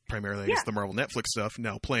things, primarily I guess the Marvel Netflix stuff,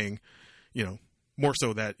 now playing, more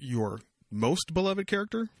so that your most beloved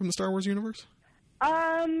character from the Star Wars universe?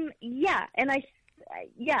 Yeah, and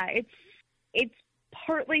it's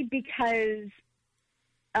partly because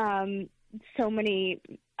so many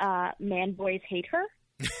man boys hate her.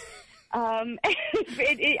 I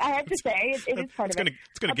have to say, it is part of it.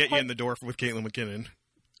 It's going to get you in the door with Caitlin McKinnon.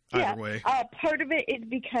 Either way. Part of it is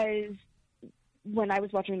because when I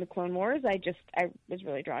was watching the Clone Wars, I was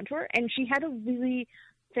really drawn to her, and she had a really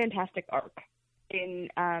fantastic arc in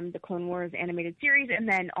the Clone Wars animated series, and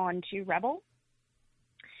then on to Rebel.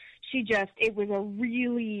 It was a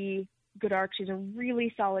really good arc. She's a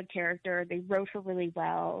really solid character. They wrote her really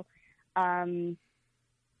well, and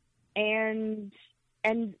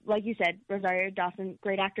like you said, Rosario Dawson,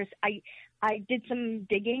 great actress. I did some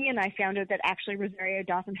digging, and I found out that actually Rosario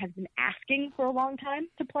Dawson has been asking for a long time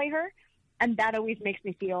to play her, and that always makes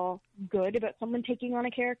me feel good about someone taking on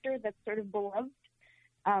a character that's sort of beloved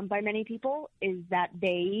by many people, is that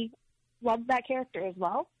they love that character as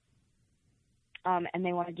well, and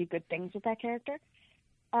they want to do good things with that character.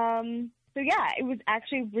 So yeah, it was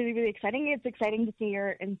actually really, really exciting. It's exciting to see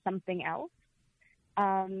her in something else.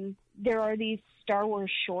 There are these Star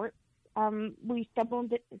Wars shorts we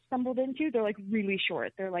stumbled into. They're like really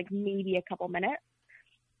short. They're like maybe a couple minutes.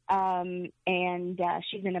 And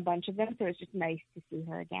she's in a bunch of them, so it's just nice to see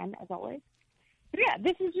her again, as always. Yeah,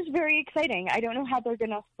 this is just very exciting. I don't know how they're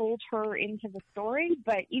going to fold her into the story,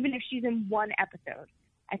 but even if she's in one episode,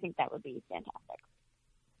 I think that would be fantastic.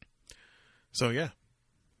 So, yeah,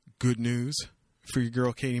 good news for your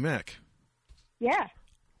girl Katie Mack. Yeah.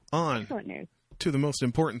 On Excellent news. to the most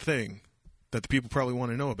important thing that the people probably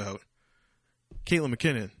want to know about. Caitlin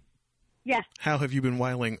McKinnon. Yeah. How have you been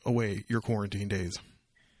whiling away your quarantine days?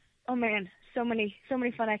 Oh, man. So many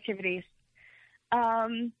fun activities.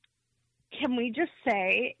 Can we just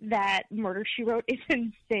say that Murder, She Wrote is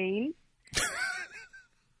insane?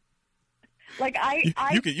 Like,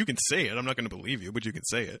 You can say it. I'm not going to believe you, but you can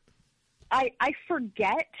say it. I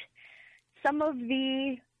forget some of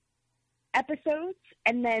the episodes,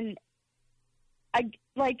 and then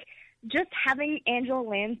just having Angela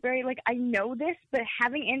Lansbury, I know this, but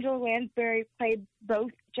having Angela Lansbury play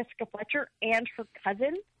both Jessica Fletcher and her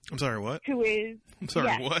cousin. I'm sorry, what? Who is... I'm sorry,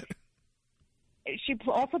 yes, what? She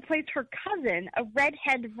also plays her cousin, a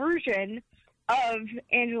redhead version of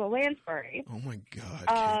Angela Lansbury. Oh my God.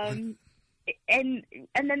 And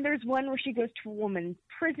then there's one where she goes to a woman's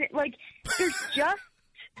prison.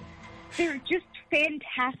 They're just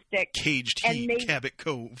fantastic. Caged Heat, Cabot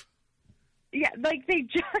Cove. Yeah, I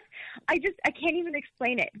can't even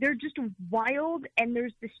explain it. They're just wild, and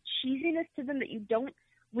there's this cheesiness to them that you don't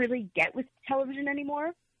really get with television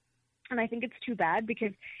anymore. And I think it's too bad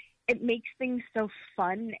because it makes things so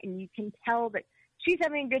fun, and you can tell that she's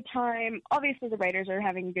having a good time. Obviously, the writers are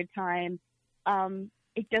having a good time.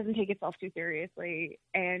 It doesn't take itself too seriously.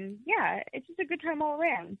 And, yeah, it's just a good time all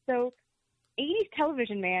around. So, 80s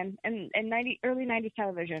television, man, and early 90s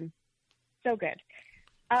television. So good.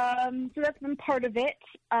 So that's been part of it.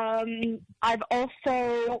 I've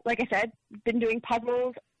also, like I said, been doing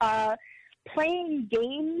puzzles. Playing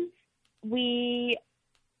games. We're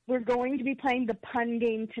going to be playing the pun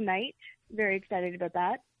game tonight. Very excited about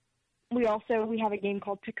that. We have a game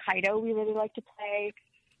called Tokaido we really like to play.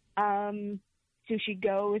 Sushi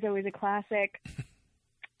Go is always a classic.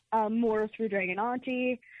 More through Dragon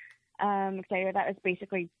Auntie. Excited about that. It's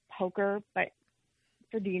basically poker, but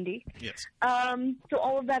for D&D. Yes. So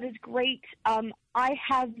all of that is great. I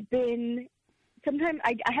haven't been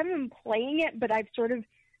playing it, but I've sort of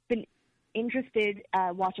been interested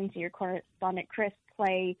watching Senior Correspondent Chris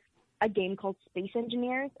play a game called Space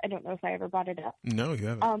Engineers. I don't know if I ever brought it up. No, you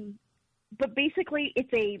haven't. But basically,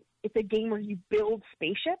 it's a game where you build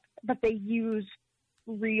spaceships, but they use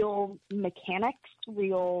real mechanics,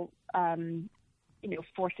 real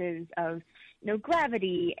forces of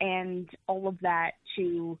gravity and all of that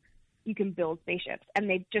you can build spaceships, and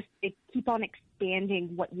they keep on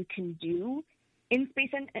expanding what you can do in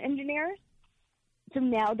Space Engineers. So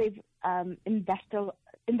now they've invested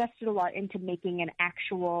a lot into making an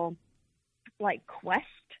actual quest,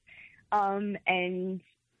 and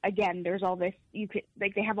again, there's all this.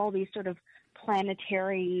 They have all these sort of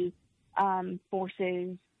planetary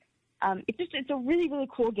forces. It's a really, really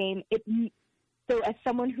cool game. So as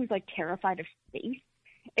someone who's terrified of space,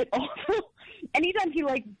 it also anytime he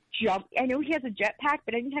jump, I know he has a jetpack,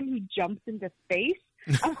 but anytime he jumps into space,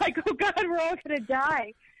 I'm like, oh God, we're all gonna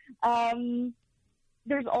die.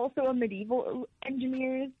 There's also a medieval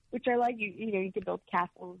engineers, which I like. You can build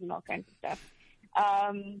castles and all kinds of stuff,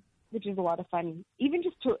 which is a lot of fun. Even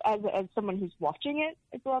just as someone who's watching it,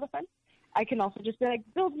 it's a lot of fun. I can also just be like,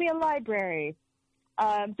 build me a library.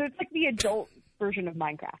 So it's like the adult version of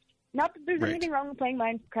Minecraft. Not that there's anything wrong with playing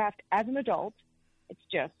Minecraft as an adult. It's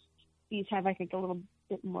just these have, I think, a little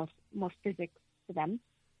bit more physics to them.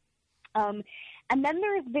 And then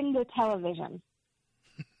there's been the television.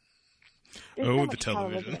 The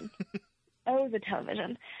television. Oh, the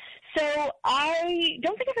television. So I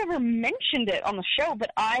don't think I've ever mentioned it on the show,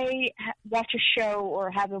 but I watch a show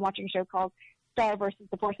or have been watching a show called Star versus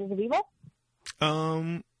the Forces of Evil.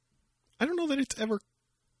 I don't know that it's ever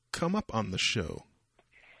come up on the show.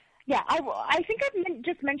 Yeah, I think I've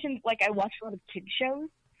just mentioned, I watch a lot of kid shows,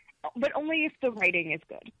 but only if the writing is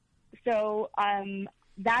good. So,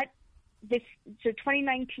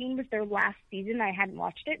 2019 was their last season. I hadn't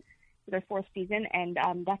watched it. Their fourth season, and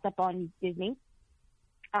that's up on Disney.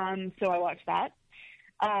 So I watched that.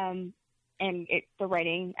 And the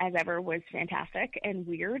writing, as ever, was fantastic and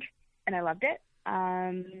weird, and I loved it.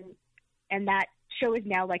 And that show is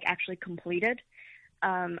now, actually completed.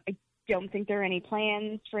 I don't think there are any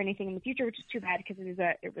plans for anything in the future, which is too bad because it is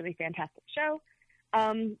a really fantastic show.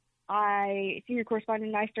 Senior Correspondent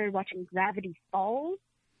and I started watching Gravity Falls.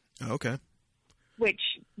 Oh, okay. Which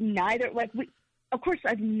of course,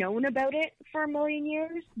 I've known about it for a million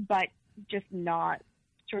years, but just not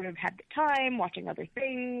sort of had the time watching other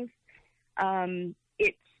things.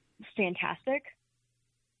 It's fantastic.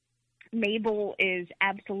 Mabel is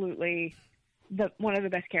absolutely one of the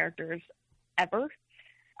best characters ever.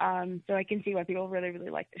 So I can see why people really, really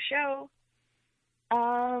like the show.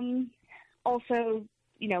 Also,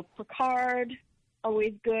 Picard,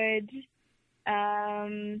 always good.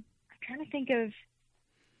 I'm trying to think of.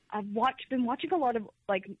 Been watching a lot of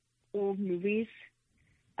like old movies.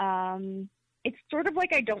 It's sort of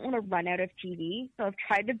like I don't want to run out of TV, so I've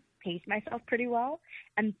tried to pace myself pretty well.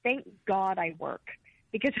 And thank God I work,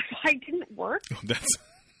 because if I didn't work,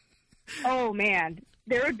 oh man,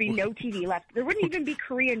 there would be no TV left. There wouldn't even be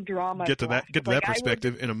Korean drama. Get to that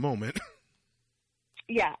perspective in a moment.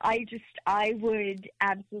 Yeah, I would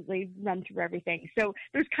absolutely run through everything. So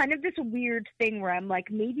there's kind of this weird thing where I'm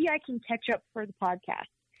like, maybe I can catch up for the podcast.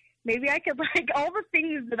 Maybe I could, like, all the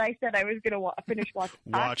things that I said I was going to finish watching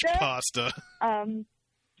Watch pasta.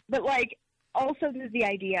 But, like, also there's the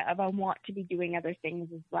idea of I want to be doing other things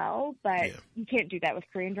as well, but you can't do that with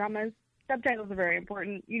Korean dramas. Subtitles are very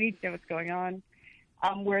important. You need to know what's going on.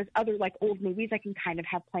 Whereas other, like, old movies I can kind of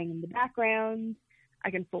have playing in the background.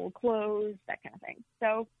 I can fold clothes, that kind of thing.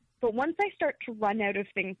 So, but once I start to run out of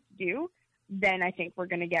things to do, then I think we're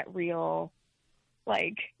going to get real,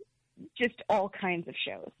 like, just all kinds of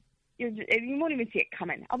shows. You won't even see it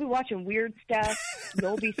coming. I'll be watching weird stuff.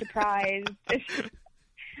 You'll be surprised.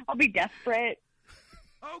 I'll be desperate.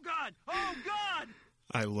 Oh, God! Oh, God!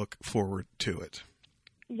 I look forward to it.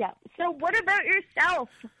 Yeah. So what about yourself?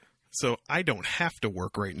 So I don't have to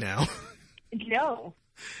work right now. No.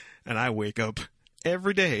 And I wake up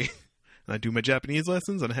every day, and I do my Japanese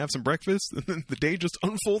lessons, and I have some breakfast, and then the day just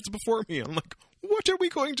unfolds before me. I'm like, what are we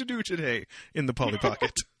going to do today in the Polly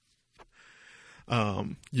Pocket?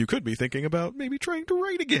 You could be thinking about maybe trying to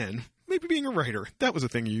write again. Maybe being a writer. That was a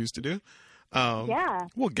thing you used to do. Yeah.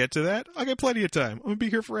 We'll get to that. I got plenty of time. I'm going to be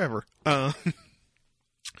here forever. So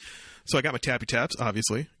I got my Tappy Taps,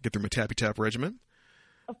 obviously. Get through my Tappy Tap regimen.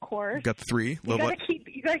 Of course. Got the 3. You gotta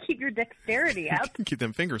keep your dexterity up. Keep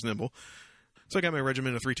them fingers nimble. So I got my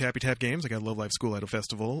regimen of 3 Tappy Tap games. I got Love Live School Idol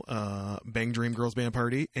Festival, Bang Dream Girls Band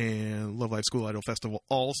Party, and Love Live School Idol Festival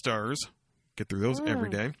All Stars. Get through those every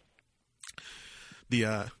day.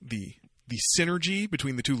 The synergy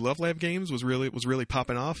between the 2 Love Live games was really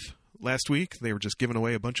popping off last week. They were just giving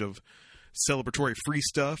away a bunch of celebratory free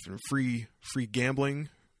stuff and free gambling,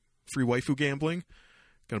 free waifu gambling.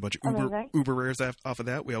 Got a bunch of Uber rares off of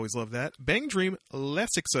that. We always love that. Bang Dream,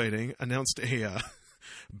 less exciting, announced a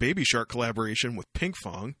Baby Shark collaboration with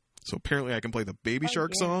Pinkfong. So apparently I can play the Baby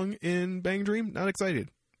Shark song in Bang Dream. Not excited.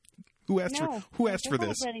 Who asked for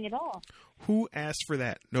this? At all. Who asked for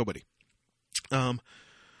that? Nobody.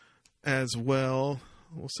 As well,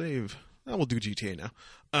 we'll do GTA now.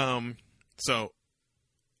 So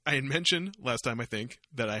I had mentioned last time, I think,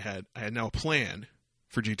 that I had now a plan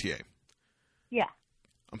for GTA. Yeah.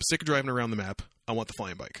 I'm sick of driving around the map. I want the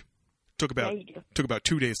flying bike. Took about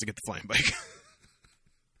 2 days to get the flying bike.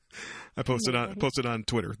 I posted on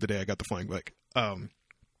Twitter the day I got the flying bike. And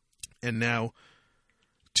now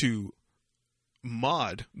to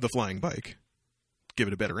mod the flying bike, give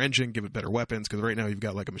it a better engine, give it better weapons, because right now you've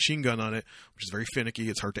got like a machine gun on it, which is very finicky.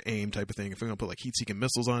 It's hard to aim type of thing. If you're going to put like heat-seeking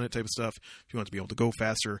missiles on it type of stuff, if you want to be able to go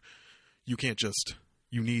faster, you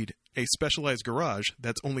need a specialized garage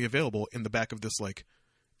that's only available in the back of this like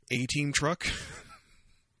A-Team truck.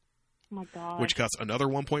 Oh my God. Which costs another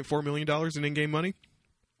 $1.4 million in in-game money.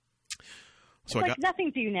 So it's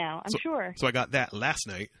nothing to you now, I'm sure. So I got that last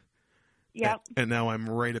night. Yep. And now I'm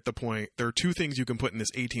right at the point. There are 2 things you can put in this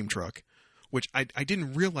A-Team truck, which I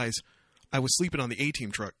didn't realize I was sleeping on the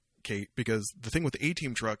A-Team truck, Kate, because the thing with the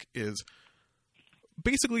A-Team truck is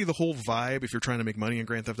basically the whole vibe, if you're trying to make money in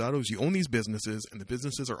Grand Theft Auto, is you own these businesses, and the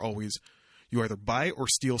businesses are always, you either buy or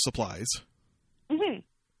steal supplies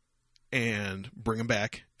and bring them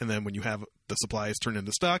back, and then when you have the supplies turn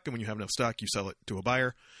into stock, and when you have enough stock, you sell it to a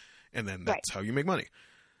buyer, and then that's how you make money.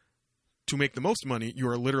 To make the most money, you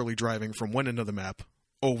are literally driving from one end of the map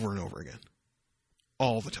over and over again.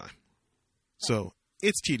 All the time. So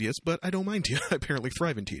it's tedious, but I don't mind tedium. I apparently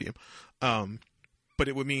thrive in tedium. But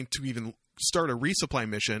it would mean to even start a resupply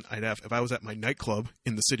mission, if I was at my nightclub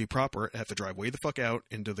in the city proper, I'd have to drive way the fuck out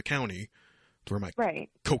into the county to where my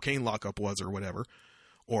cocaine lockup was or whatever,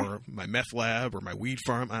 or my meth lab or my weed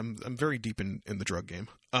farm. I'm very deep in the drug game.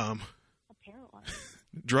 Apparently.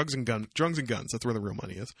 Drugs and guns. That's where the real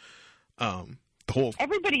money is.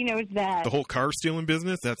 Everybody knows that. The whole car stealing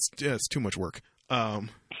business. It's too much work.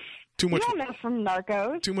 Too much. You don't know from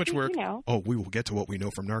Narcos. Too much work. You know. Oh, we will get to what we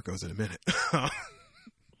know from Narcos in a minute.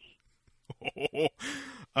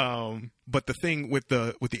 But the thing with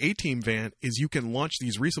the A-Team van is you can launch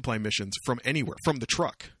these resupply missions from anywhere, from the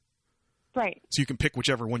truck. Right. So you can pick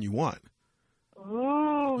whichever one you want.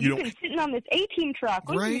 Oh, you've been sitting on this A-Team truck.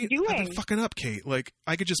 What are you doing? I've been fucking up, Kate. Like,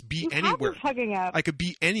 I could just be anywhere. Fucking up. I could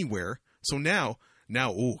be anywhere. So now,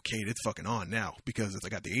 oh, Kate, it's fucking on now. Because I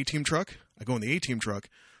got the A-Team truck. I go in the A-Team truck.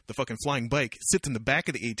 The fucking flying bike sits in the back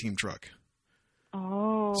of the A-Team truck.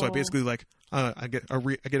 Oh. So I basically, like, I get a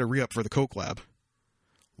re-up for the Coke Lab.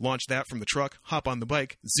 Launch that from the truck. Hop on the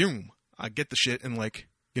bike. Zoom. I get the shit in, like,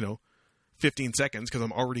 15 seconds because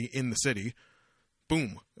I'm already in the city.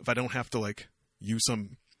 Boom. If I don't have to, like, use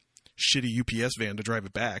some shitty UPS van to drive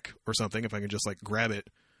it back or something, if I can just, like, grab it,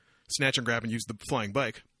 snatch and grab and use the flying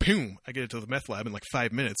bike, boom, I get it to the meth lab in, like,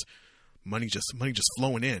 5 minutes. Money just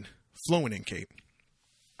flowing in. Flowing in, Kate.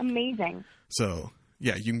 Amazing. So,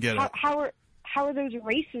 yeah, you can get how are those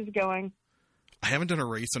races going? I haven't done a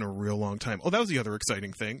race in a real long time. Oh, that was the other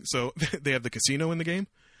exciting thing. So, they have the casino in the game.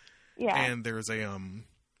 Yeah. And there's a,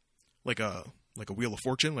 like a Wheel of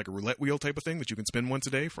Fortune, like a roulette wheel type of thing that you can spin once a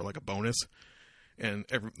day for like a bonus. And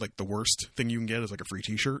the worst thing you can get is like a free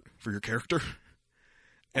t-shirt for your character.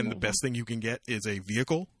 And the best thing you can get is a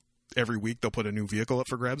vehicle. Every week they'll put a new vehicle up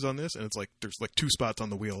for grabs on this. And it's like, there's like 2 spots on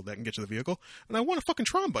the wheel that can get you the vehicle. And I won a fucking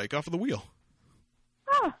Tron bike off of the wheel.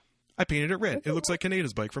 Huh. I painted it red. It looks like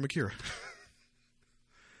Kaneda's bike from Akira.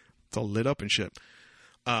 It's all lit up and shit.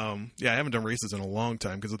 Yeah, I haven't done races in a long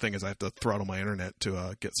time because the thing is I have to throttle my internet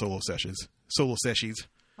to get solo sessions.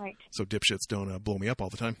 Right. So dipshits don't blow me up all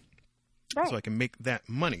the time. Right. So I can make that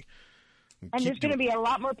money. And there's going to be a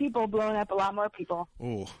lot more people blowing up a lot more people.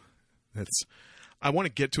 Oh, I want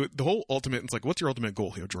to get to it. The whole ultimate, it's like, what's your ultimate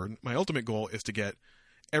goal here, Jordan? My ultimate goal is to get,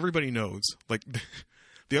 everybody knows, like,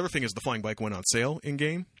 the other thing is the flying bike went on sale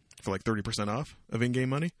in-game for like 30% off of in-game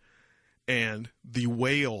money. And the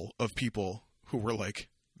wail of people who were like,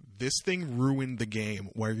 this thing ruined the game.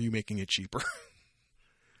 Why are you making it cheaper?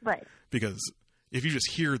 Right. Because if you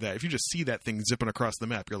just hear that, if you just see that thing zipping across the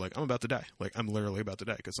map, you're like, I'm about to die. Like, I'm literally about to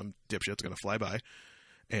die because some dipshit's going to fly by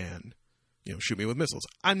and, shoot me with missiles.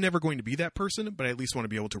 I'm never going to be that person, but I at least want to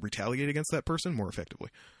be able to retaliate against that person more effectively.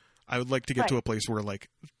 I would like to get to a place where, like,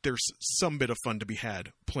 there's some bit of fun to be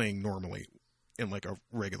had playing normally in, like, a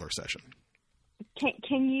regular session.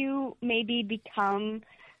 Can you maybe become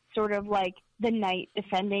sort of like the knight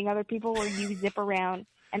defending other people where you zip around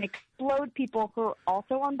and explode people who are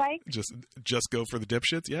also on bikes? Just go for the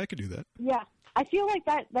dipshits? Yeah, I could do that. Yeah. I feel like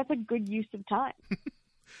that's a good use of time.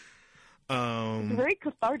 It's very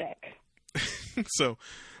cathartic. So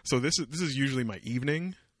this is usually my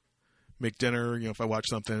evening. Make dinner, if I watch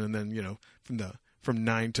something, and then, from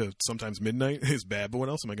 9 to sometimes midnight is bad, but what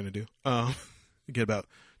else am I going to do? Get about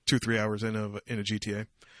 2-3 hours in a GTA.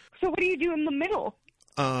 So what do you do in the middle?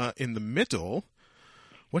 In the middle,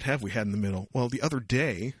 what have we had in the middle? Well, the other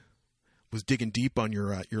day was digging deep on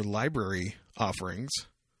your library offerings,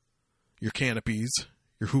 your canopies,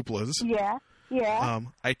 your hooplas. Yeah.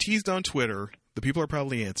 I teased on Twitter. The people are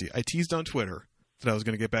probably antsy. I teased on Twitter that I was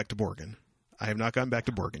going to get back to Borgen. I have not gotten back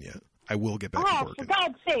to Borgen yet. I will get back to Borgen. For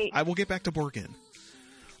God's sake! I will get back to Borgen.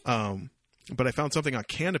 But I found something on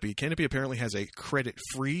Canopy. Canopy apparently has a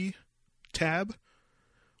credit-free tab.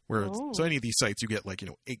 So any of these sites, you get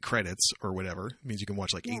 8 credits or whatever. It means you can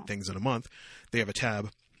watch 8 things in a month. They have a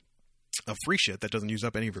tab of free shit that doesn't use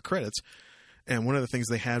up any of your credits. And one of the things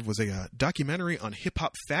they had was a documentary on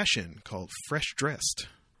hip-hop fashion called Fresh Dressed.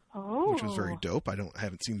 Which was very dope. I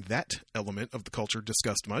haven't seen that element of the culture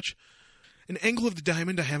discussed much. An angle of the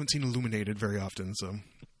diamond I haven't seen illuminated very often. So,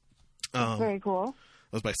 very cool.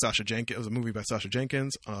 It was by Sasha Jenkins. It was a movie by Sasha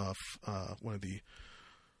Jenkins, one of the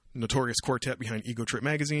notorious quartet behind Ego Trip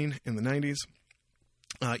magazine in the 90s.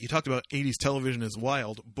 You talked about 80s television is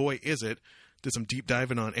wild. Boy, is it. Did some deep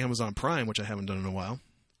diving on Amazon Prime, which I haven't done in a while.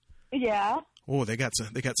 Yeah. Oh, they got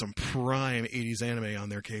some prime 80s anime on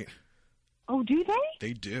there, Kate. Oh, do they?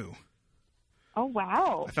 They do. Oh,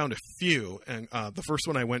 wow. I found a few, and the first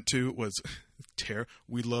one I went to was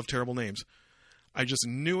We Love Terrible Names. I just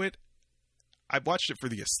knew it. I watched it for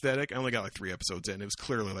the aesthetic. I only got 3 episodes in. It was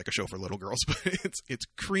clearly like a show for little girls, but it's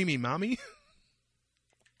Creamy Mommy.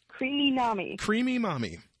 Creamy Mommy. Creamy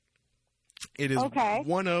Mommy. It is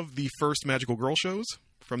one of the first magical girl shows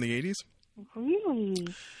from the 80s. Really?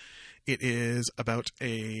 It is about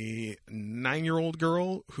a 9-year-old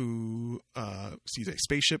girl who sees a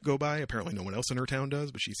spaceship go by. Apparently no one else in her town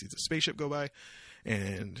does, but she sees a spaceship go by.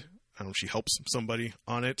 And, I don't know, she helps somebody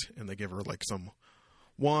on it, and they give her, some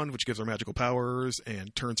wand, which gives her magical powers,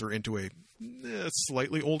 and turns her into a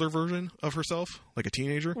slightly older version of herself, like a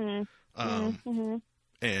teenager.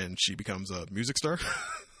 And she becomes a music star,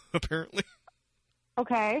 apparently.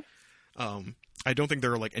 Okay. I don't think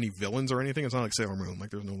there are any villains or anything. It's not like Sailor Moon.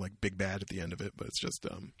 There's no big bad at the end of it, but it's just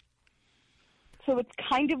So it's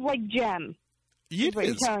kind of like Gem. It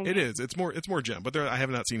is. It is. It's more Gem, but I have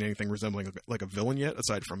not seen anything resembling like a villain yet,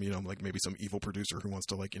 aside from, like maybe some evil producer who wants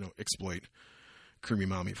to like, exploit Creamy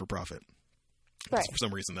Mommy for profit. Right. For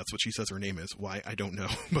some reason, that's what she says her name is. Why, I don't know.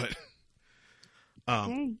 But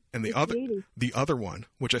and the other one,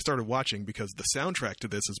 which I started watching because the soundtrack to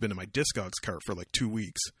this has been in my Discogs cart for like 2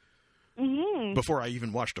 weeks. Mm-hmm. Before I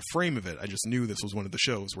even watched a frame of it, I just knew this was one of the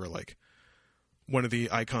shows where like one of the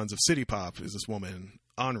icons of city pop is this woman,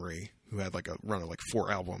 Henri, who had like a run of like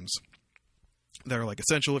 4 albums that are like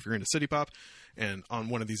essential if you're into city pop. And on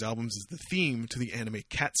one of these albums is the theme to the anime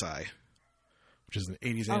Cat's Eye, which is an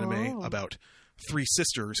 80s anime about 3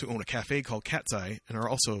 sisters who own a cafe called Cat's Eye and are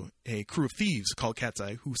also a crew of thieves called Cat's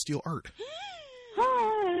Eye who steal art.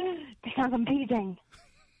 That sounds amazing.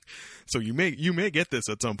 So you may get this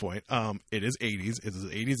at some point. It is 80s. It's as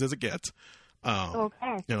 80s as it gets.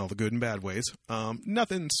 Okay. In all the good and bad ways.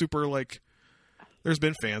 Nothing super like... There's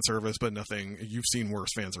been fan service, but nothing... You've seen worse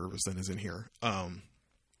fan service than is in here.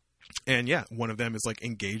 And yeah, one of them is like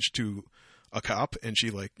engaged to a cop, and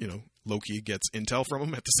she like, low-key gets intel from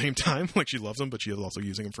him at the same time. Like she loves him, but she is also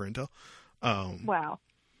using him for intel. Wow.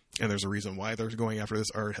 And there's a reason why they're going after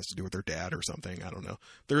this art. It has to do with their dad or something. I don't know.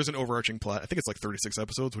 There is an overarching plot. I think it's like 36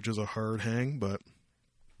 episodes, which is a hard hang, but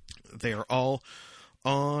they are all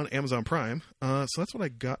on Amazon Prime. So that's what I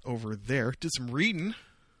got over there. Did some reading.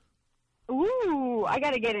 Ooh, I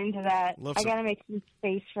got to get into that. I got to make some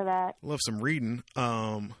space for that. Love some reading.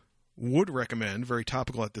 Would recommend, very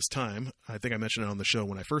topical at this time. I think I mentioned it on the show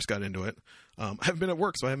when I first got into it. I haven't been at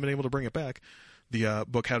work, so I haven't been able to bring it back. The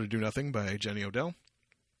book How to Do Nothing by Jenny Odell.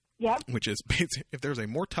 Yep. Which is, if there's a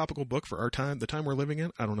more topical book for our time, the time we're living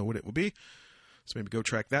in, I don't know what it would be. So maybe go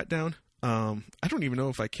track that down. I don't even know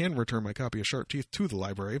if I can return my copy of Sharp Teeth to the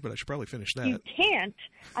library, but I should probably finish that. You can't.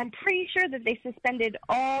 I'm pretty sure that they suspended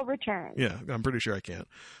all returns. Yeah, I'm pretty sure I can't.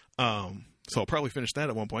 So I'll probably finish that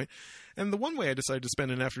at one point. And the one way I decided to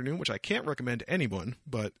spend an afternoon, which I can't recommend to anyone,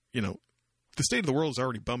 but, the state of the world is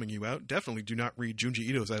already bumming you out. Definitely do not read Junji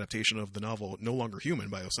Ito's adaptation of the novel No Longer Human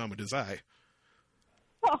by Osamu Dazai.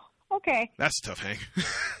 Oh, okay. That's a tough hang.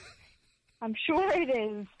 I'm sure it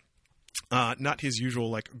is. Not his usual,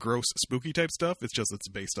 like, gross, spooky type stuff. It's just it's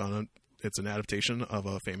based on it's an adaptation of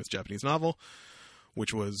a famous Japanese novel,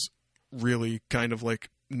 which was really kind of, like,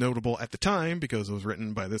 notable at the time because it was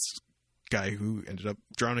written by this guy who ended up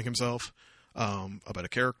drowning himself, about a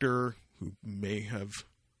character who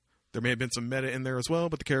there may have been some meta in there as well,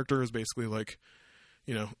 but the character is basically like,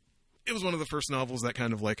 it was one of the first novels that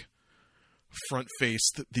kind of like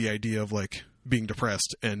front-faced the idea of like being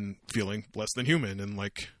depressed and feeling less than human. And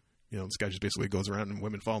like, this guy just basically goes around and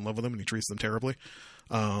women fall in love with him and he treats them terribly,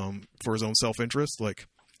 for his own self-interest. Like,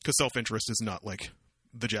 cause self-interest is not like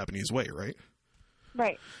the Japanese way, right?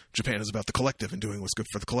 Right. Japan is about the collective and doing what's good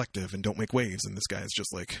for the collective and don't make waves. And this guy is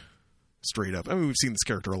just like straight up. I mean, we've seen this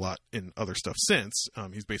character a lot in other stuff since.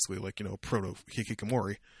 He's basically like, proto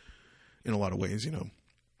hikikomori in a lot of ways,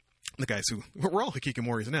 the guys who, we're all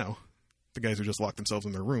hikikomoris now, the guys who just lock themselves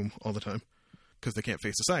in their room all the time because they can't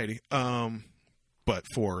face society. But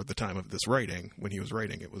for the time of this writing, when he was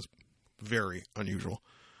writing, it was very unusual.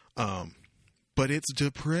 But it's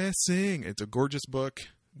depressing. It's a gorgeous book.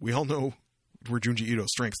 We all know where Junji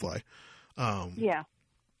Ito's strengths lie. Yeah.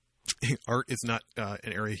 Art is not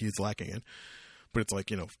an area he's lacking in, but it's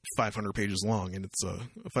like 500 pages long, and it's a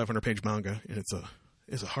 500-page manga, and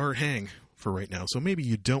it's a hard hang for right now. So maybe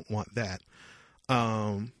you don't want that,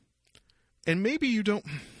 and maybe you don't.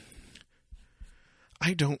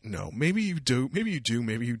 I don't know. Maybe you do. Maybe you do.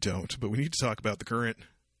 Maybe you don't. But we need to talk about the current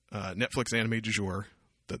Netflix anime du jour,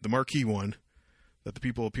 the marquee one that the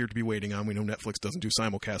people appear to be waiting on. We know Netflix doesn't do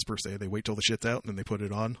simulcast per se. They wait till the shit's out and then they put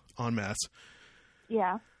it on en masse.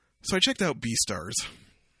 Yeah. So I checked out Beastars.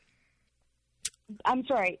 I'm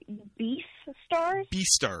sorry, Beef Stars?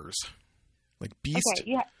 Beastars. Like Beast.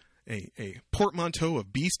 Okay, yeah. A portmanteau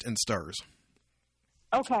of Beast and Stars.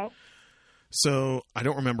 Okay. So I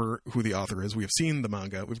don't remember who the author is. We have seen the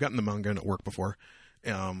manga. We've gotten the manga at work before.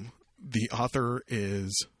 The author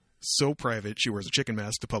is so private. She wears a chicken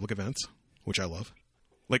mask to public events, which I love.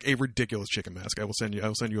 Like a ridiculous chicken mask. I will send you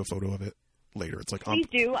a photo of it later. It's like please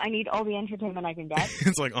do. I need all the entertainment I can get.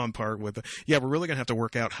 It's like on par with yeah, we're really gonna have to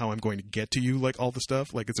work out how I'm going to get to you like all the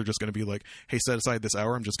stuff. Like, is there just gonna be like, hey, set aside this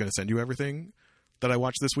hour, I'm just gonna send you everything that I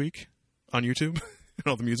watched this week on YouTube and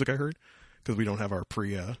all the music I heard, because we don't have our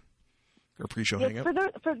pre-show hangout.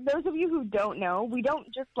 For those of you who don't know, we don't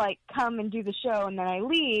just like come and do the show and then I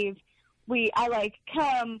leave. I like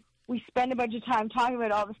come, we spend a bunch of time talking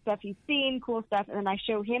about all the stuff he's seen, cool stuff, and then I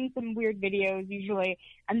show him some weird videos usually,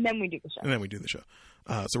 and then we do the show.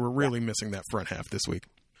 So we're really missing that front half this week.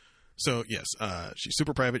 So, yes, she's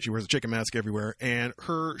super private. She wears a chicken mask everywhere, and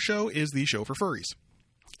her show is the show for furries.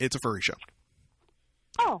 It's a furry show.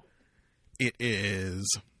 Oh. It is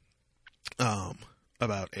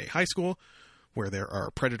about a high school where there are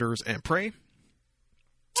predators and prey.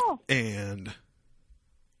 Oh. And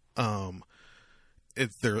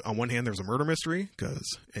it's there. On one hand, there's a murder mystery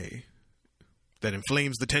because that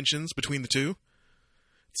inflames the tensions between the two.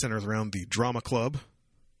 It centers around the drama club,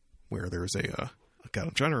 where there's a God,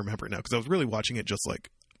 I'm trying to remember it now because I was really watching it just like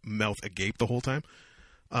mouth agape the whole time.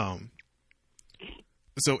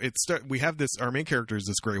 So we have this. Our main character is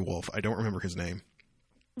this gray wolf. I don't remember his name,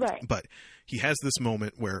 right? But he has this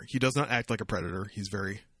moment where he does not act like a predator. He's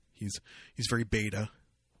very beta,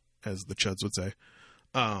 as the chuds would say.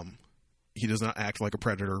 He does not act like a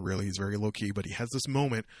predator, really. He's very low key, but he has this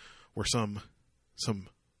moment where some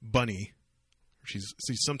bunny, she's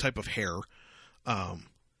some type of hare,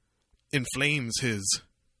 inflames his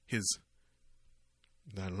I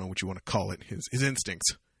don't know what you want to call it, his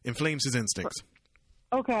instincts. Inflames his instincts.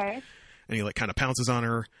 Okay. And he like kind of pounces on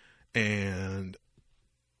her and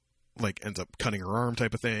like ends up cutting her arm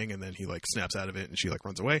type of thing, and then he like snaps out of it and she like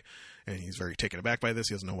runs away, and he's very taken aback by this.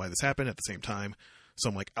 He doesn't know why this happened. At the same time,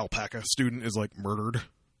 some like alpaca student is like murdered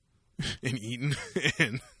and eaten,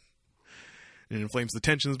 and it inflames the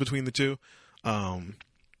tensions between the two.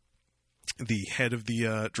 The head of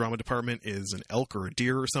the drama department is an elk or a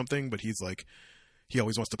deer or something, but he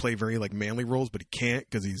always wants to play very like manly roles, but he can't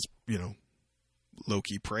because he's,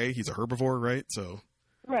 low-key prey. He's a herbivore, right? So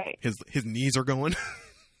right. His knees are going.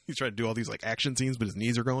 He's trying to do all these like action scenes, but his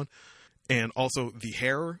knees are going. And also the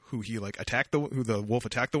hare who he like who the wolf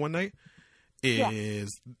attacked the one night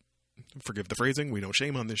is, forgive the phrasing, we don't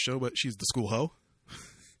shame on this show, but she's the school hoe.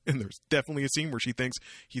 And there's definitely a scene where she thinks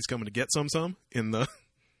he's coming to get some in the.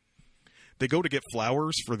 They go to get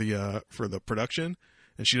flowers for the production,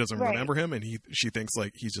 and she doesn't remember him, and she thinks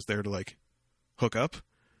like he's just there to like hook up.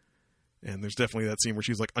 And there's definitely that scene where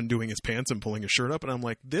she's like undoing his pants and pulling his shirt up, and I'm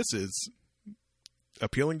like, this is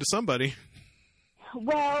appealing to somebody.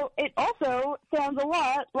 Well, it also sounds a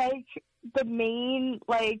lot like the main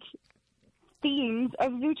like themes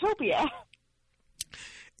of Zootopia.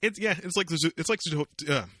 It's like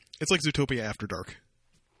Zootopia After Dark.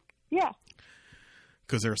 Yeah.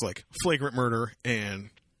 Because there's like flagrant murder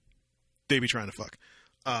and they be trying to fuck.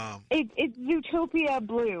 It's Zootopia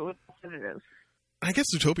Blue. That's what it is. I guess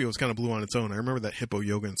Zootopia was kind of blue on its own. I remember that hippo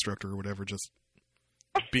yoga instructor or whatever just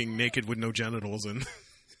being naked with no genitals, and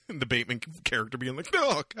the Bateman character being like,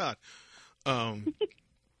 "Oh God." I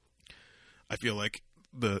feel like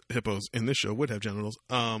the hippos in this show would have genitals.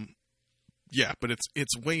 Yeah, but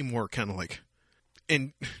it's way more kind of like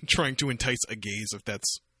in trying to entice a gaze, if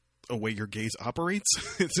that's a way your gaze operates.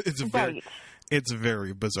 It's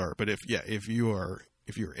very bizarre. But if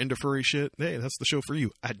you're into furry shit, hey, that's the show for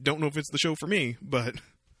you. I don't know if it's the show for me, but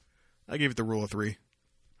I gave it the rule of 3.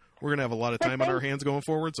 We're gonna have a lot of time on our hands going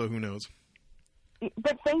forward, so who knows?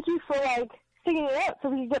 But thank you for like singing it out so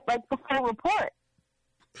we can get like the full report.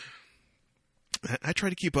 I try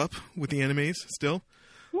to keep up with the animes still.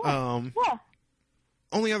 Yeah.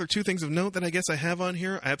 Only other 2 things of note that I guess I have on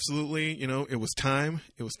here. Absolutely, it was time.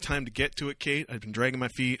 It was time to get to it, Kate. I've been dragging my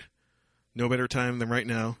feet. No better time than right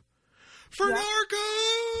now. For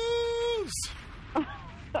Narcos!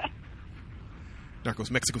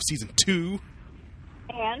 Narcos Mexico Season 2.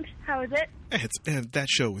 And? How is it? And that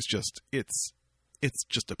show is just, it's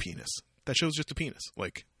just a penis. That show's just a penis.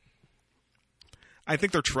 Like, I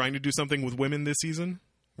think they're trying to do something with women this season.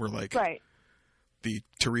 Where, like, the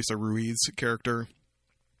Teresa Ruiz character,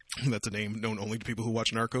 that's a name known only to people who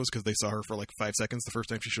watch Narcos because they saw her for like 5 seconds the first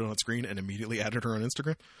time she showed on screen and immediately added her on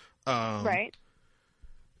Instagram.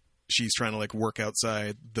 She's trying to like work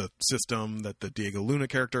outside the system that the Diego Luna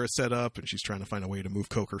character has set up, and she's trying to find a way to move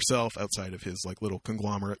coke herself outside of his like little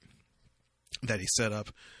conglomerate that he set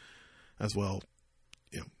up as well.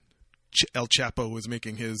 El Chapo is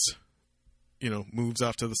making his, moves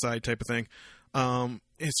off to the side type of thing.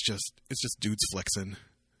 It's just dudes flexing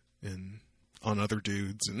and on other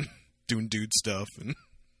dudes and doing dude stuff and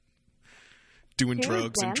doing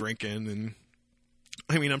drugs and drinking. And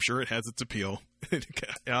I mean, I'm sure it has its appeal. It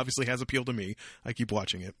obviously has appeal to me. I keep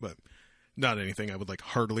watching it, but not anything I would like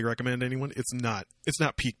heartily recommend anyone. It's not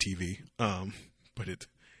peak TV. But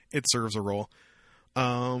it serves a role.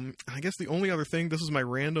 I guess the only other thing, this was my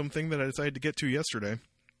random thing that I decided to get to yesterday.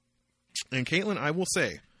 And Caitlin, I will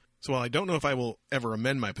say, so while I don't know if I will ever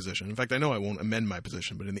amend my position, in fact, I know I won't amend my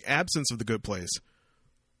position, but in the absence of The Good Place,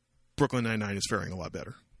 Brooklyn Nine-Nine is faring a lot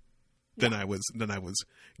better than I was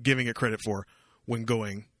giving it credit for when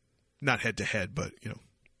going not head to head, but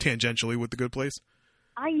tangentially with The Good Place.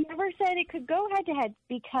 I never said it could go head to head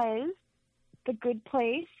because The Good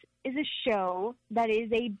Place is a show that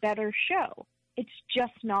is a better show. It's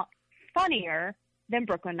just not funnier than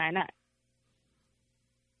Brooklyn Nine-Nine.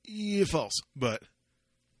 Yeah, false, but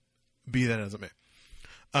be that as it may.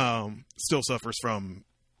 Still suffers from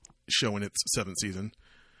showing its 7th season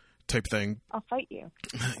type thing. I'll fight you.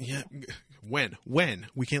 Yeah. When?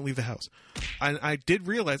 We can't leave the house. I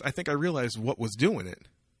think I realized what was doing it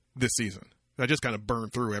this season. I just kind of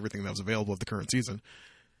burned through everything that was available of the current season.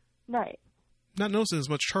 Right. Not noticing as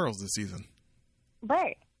much Charles this season.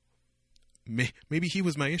 Right. Maybe he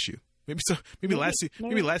was my issue. Maybe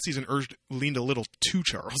last season leaned a little too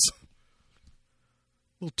Charles.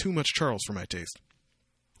 A little too much Charles for my taste.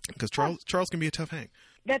 Because Charles can be a tough hang.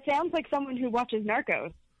 That sounds like someone who watches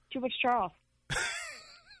Narcos. Too much Charles.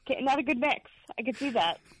 Not a good mix. I could see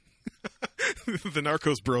that. The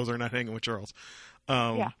Narcos bros are not hanging with Charles.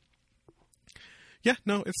 Yeah. Yeah,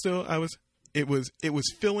 no, it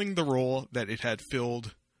was filling the role that it had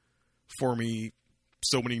filled for me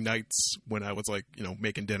so many nights when I was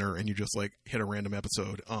making dinner and you just hit a random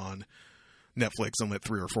episode on Netflix and let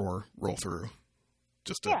 3 or 4 roll through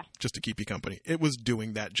just to keep you company. It was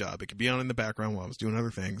doing that job. It could be on in the background while I was doing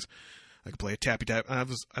other things. I could play a tappy tap. I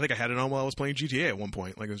think I had it on while I was playing GTA at one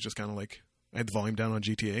point. It was just kind of I had the volume down on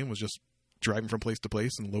GTA and was just driving from place to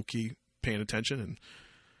place and low key paying attention and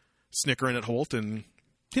snickering at Holt, and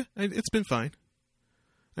yeah, it's been fine.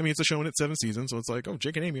 I mean, it's a show in its 7th season, so it's oh,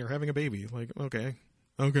 Jake and Amy are having a baby. Okay.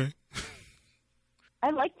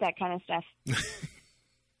 I like that kind of stuff.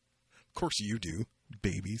 Of course you do,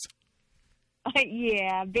 babies.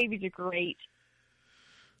 Yeah, babies are great.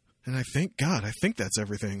 And I think that's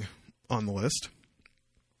everything on the list.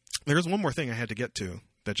 There's one more thing I had to get to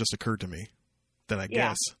that just occurred to me that I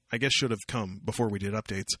guess should have come before we did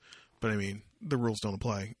updates, but I mean, the rules don't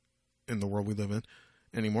apply in the world we live in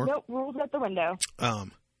anymore. Nope, rules at the window.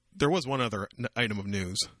 There was one other item of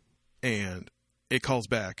news, and it calls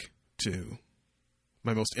back to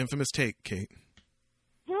my most infamous take, Kate.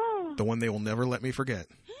 The one they will never let me forget.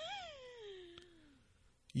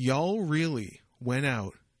 Y'all really went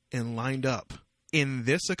out and lined up in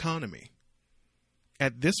this economy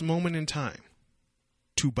at this moment in time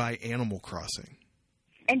to buy Animal Crossing.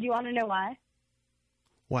 And do you want to know why?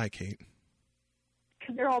 Why, Kate?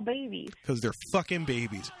 Because they're all babies. Because they're fucking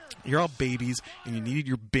babies. You're all babies, and you needed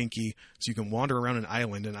your binky so you can wander around an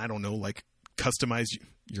island and, I don't know, customize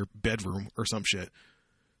your bedroom or some shit.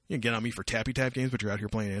 You can get on me for tappy tap games, but you're out here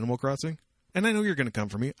playing Animal Crossing? And I know you're going to come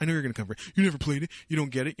for me. You never played it. You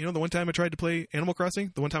don't get it. You know the one time I tried to play Animal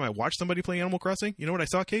Crossing? The one time I watched somebody play Animal Crossing? You know what I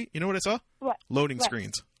saw, Kate? You know what I saw? What? Loading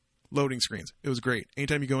screens. It was great.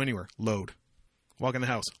 Anytime you go anywhere, load. Walk in the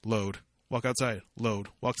house, load. Walk outside, load.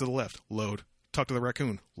 Walk to the left, load. Talk to the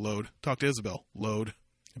raccoon, load. Talk to Isabel, load.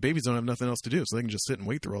 Babies don't have nothing else to do, so they can just sit and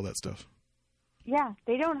wait through all that stuff. Yeah,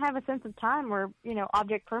 they don't have a sense of time or,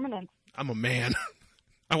 object permanence. I'm a man.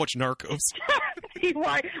 I watch Narcos. I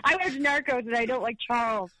watch Narcos and I don't like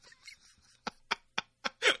Charles.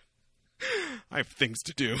 I have things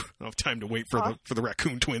to do. I don't have time to wait for the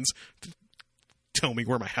raccoon twins to tell me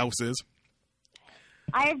where my house is.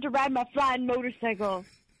 I have to ride my flying motorcycle.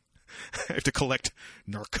 I have to collect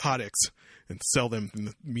narcotics and sell them in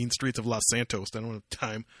the mean streets of Los Santos. I don't have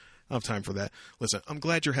time. I don't have time for that. Listen, I'm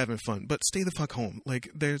glad you're having fun, but stay the fuck home.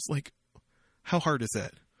 How hard is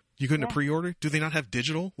that? You couldn't have pre-ordered? Do they not have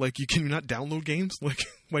digital? Can you not download games?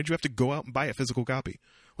 Why'd you have to go out and buy a physical copy?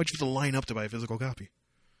 Why'd you have to line up to buy a physical copy?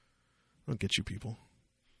 I don't get you people.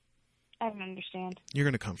 I don't understand. You're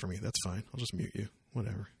going to come for me. That's fine. I'll just mute you.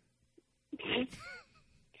 Whatever. Because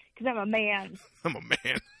I'm a man. I'm a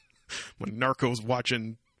man. I'm a Narcos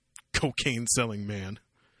watching, cocaine selling man.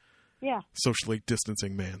 Yeah. Socially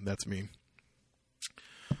distancing man. That's me.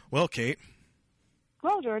 Well, Kate.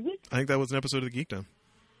 Well, Jordan. I think that was an episode of the Geekdom.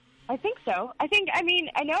 I think so. I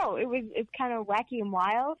know it's kind of wacky and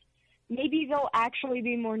wild. Maybe there'll actually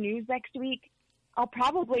be more news next week. I'll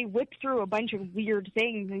probably whip through a bunch of weird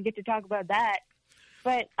things and get to talk about that.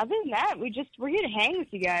 But other than that, we're here to hang with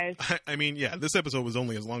you guys. I mean, yeah, this episode was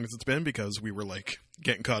only as long as it's been because we were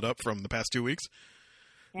getting caught up from the past 2 weeks.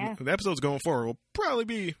 Yeah. The episodes going forward will probably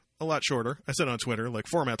be a lot shorter. I said on Twitter,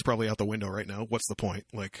 format's probably out the window right now. What's the point?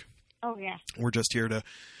 Oh yeah. We're just here to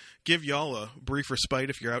give y'all a brief respite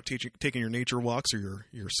if you're out taking your nature walks or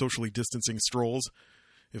your socially distancing strolls.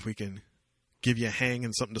 If we can give you a hang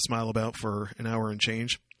and something to smile about for an hour and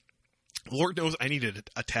change. Lord knows I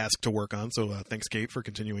needed a task to work on, so thanks, Kate, for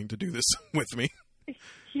continuing to do this with me.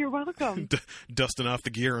 You're welcome. Dusting off the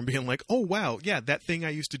gear and being like, oh, wow, yeah, that thing I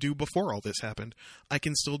used to do before all this happened, I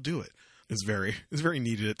can still do it. It's very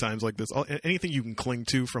needed at times like this. Anything you can cling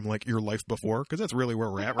to from, like, your life before, because that's really where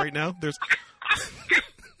we're at right now. There's...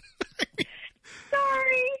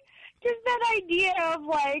 Sorry. Just that idea of,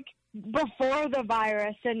 like, before the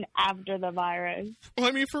virus and after the virus. Well,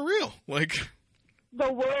 I mean, for real. Like...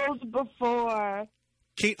 The world before.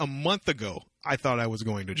 Kate, a month ago, I thought I was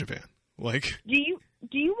going to Japan. Like...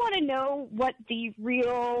 Do you want to know what the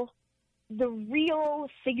real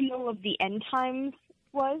signal of the end times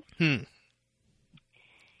was?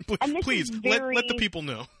 Please, let the people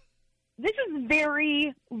know. This is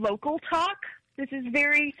very local talk. This is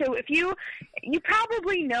very, so if you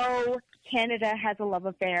probably know Canada has a love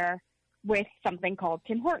affair with something called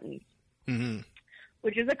Tim Hortons,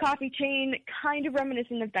 which is a coffee chain kind of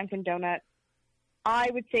reminiscent of Dunkin' Donuts. I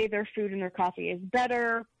would say their food and their coffee is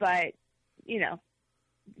better, but, you know,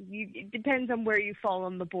 it depends on where you fall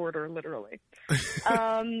on the border, literally.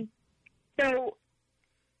 So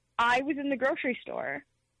I was in the grocery store,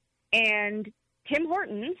 and Tim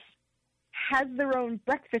Hortons has their own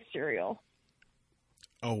breakfast cereal.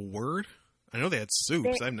 Oh, word? I know they had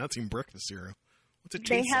soups. I've not seen breakfast cereal. What's it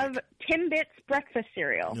taste like? They have Timbits breakfast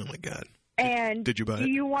cereal. Oh, my God. And did you buy it?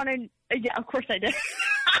 Do you want to... Yeah, of course I did.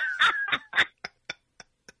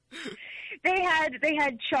 They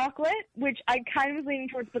had chocolate, which I kind of was leaning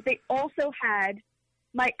towards, but they also had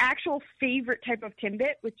my actual favorite type of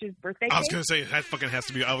Timbit, which is birthday cake. I was going to say, it fucking has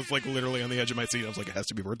to be. I was, like, literally on the edge of my seat. I was like, it has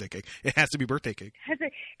to be birthday cake. It has to be birthday cake. Because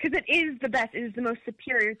it is the best. It is the most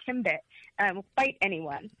superior Timbit. I will fight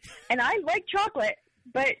anyone. And I like chocolate,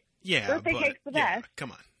 but birthday cake's the best.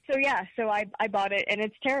 Come on. So I bought it, and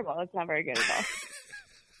it's terrible. It's not very good at all.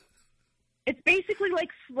 It's basically like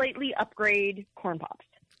slightly upgrade Corn Pops.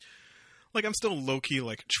 Like, I'm still low-key,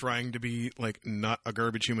 like, trying to be, like, not a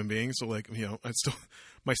garbage human being. So, like, you know,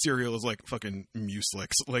 my cereal is, like, fucking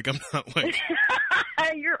Mueslix. Like, I'm not, like...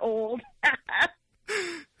 You're old.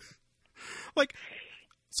 Like,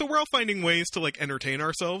 so we're all finding ways to, like, entertain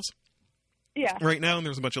ourselves. Yeah. Right now, and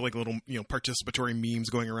there's a bunch of, like, little, you know, participatory memes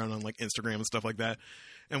going around on, like, Instagram and stuff like that.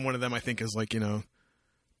 And one of them, I think, is, like, you know,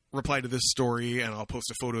 reply to this story, and I'll post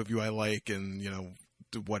a photo of you I like, and, you know,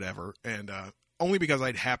 whatever. And, only because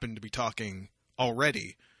I'd happened to be talking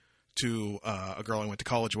already to a girl I went to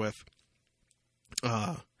college with.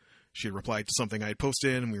 She had replied to something I had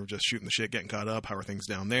posted, and we were just shooting the shit, getting caught up. How are things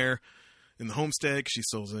down there in the homestead? She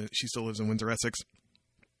still lives in Windsor, Essex.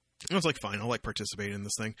 And I was like, fine, I'll, like, participate in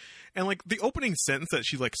this thing. And, like, the opening sentence that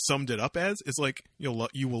she, like, summed it up as is like, you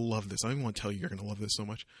will love this. I don't want to tell you you're going to love this so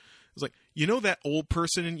much. It's like, you know that old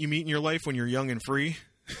person you meet in your life when you're young and free?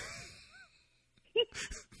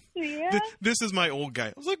 Yeah. This is my old guy.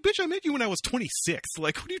 I was like, bitch, I met you when I was 26.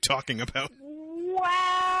 Like, what are you talking about?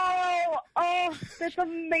 Wow. Oh, that's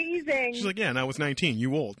amazing. She's like, yeah, and I was 19.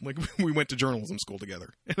 You old. Like, we went to journalism school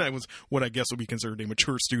together. And I was what I guess would be considered a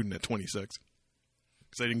mature student at 26.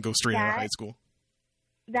 Because I didn't go straight out of high school.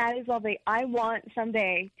 That is lovely. I want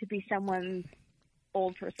someday to be someone's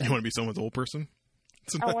old person. You want to be someone's old person?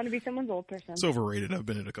 I want to be someone's old person. It's overrated. I've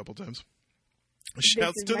been it a couple times.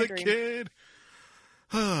 Shouts to the dream. Kid.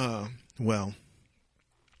 Well,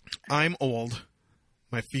 I'm old.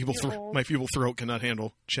 My feeble throat cannot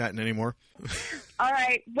handle chatting anymore. All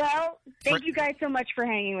right. Well, thank you guys so much for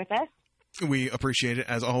hanging with us. We appreciate it,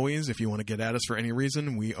 as always. If you want to get at us for any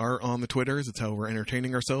reason, we are on the Twitters. It's how we're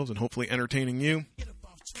entertaining ourselves and hopefully entertaining you.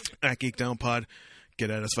 At GeekDownPod. Get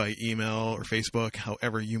at us via email or Facebook,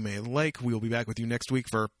 however you may like. We'll be back with you next week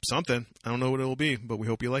for something. I don't know what it'll be, but we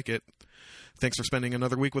hope you like it. Thanks for spending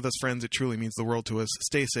another week with us, friends. It truly means the world to us.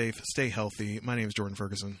 Stay safe. Stay healthy. My name is Jordan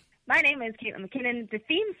Ferguson. My name is Caitlin McKinnon. The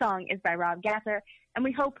theme song is by Rob Gasser, and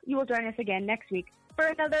we hope you will join us again next week for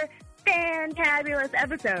another fantabulous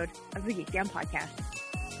episode of the Geek Down Podcast.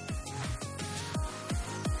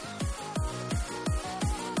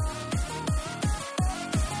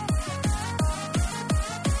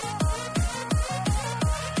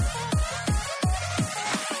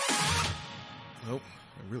 Nope,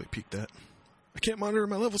 I really peaked that. I can't monitor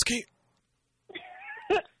my levels, Kate.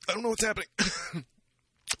 I don't know what's happening.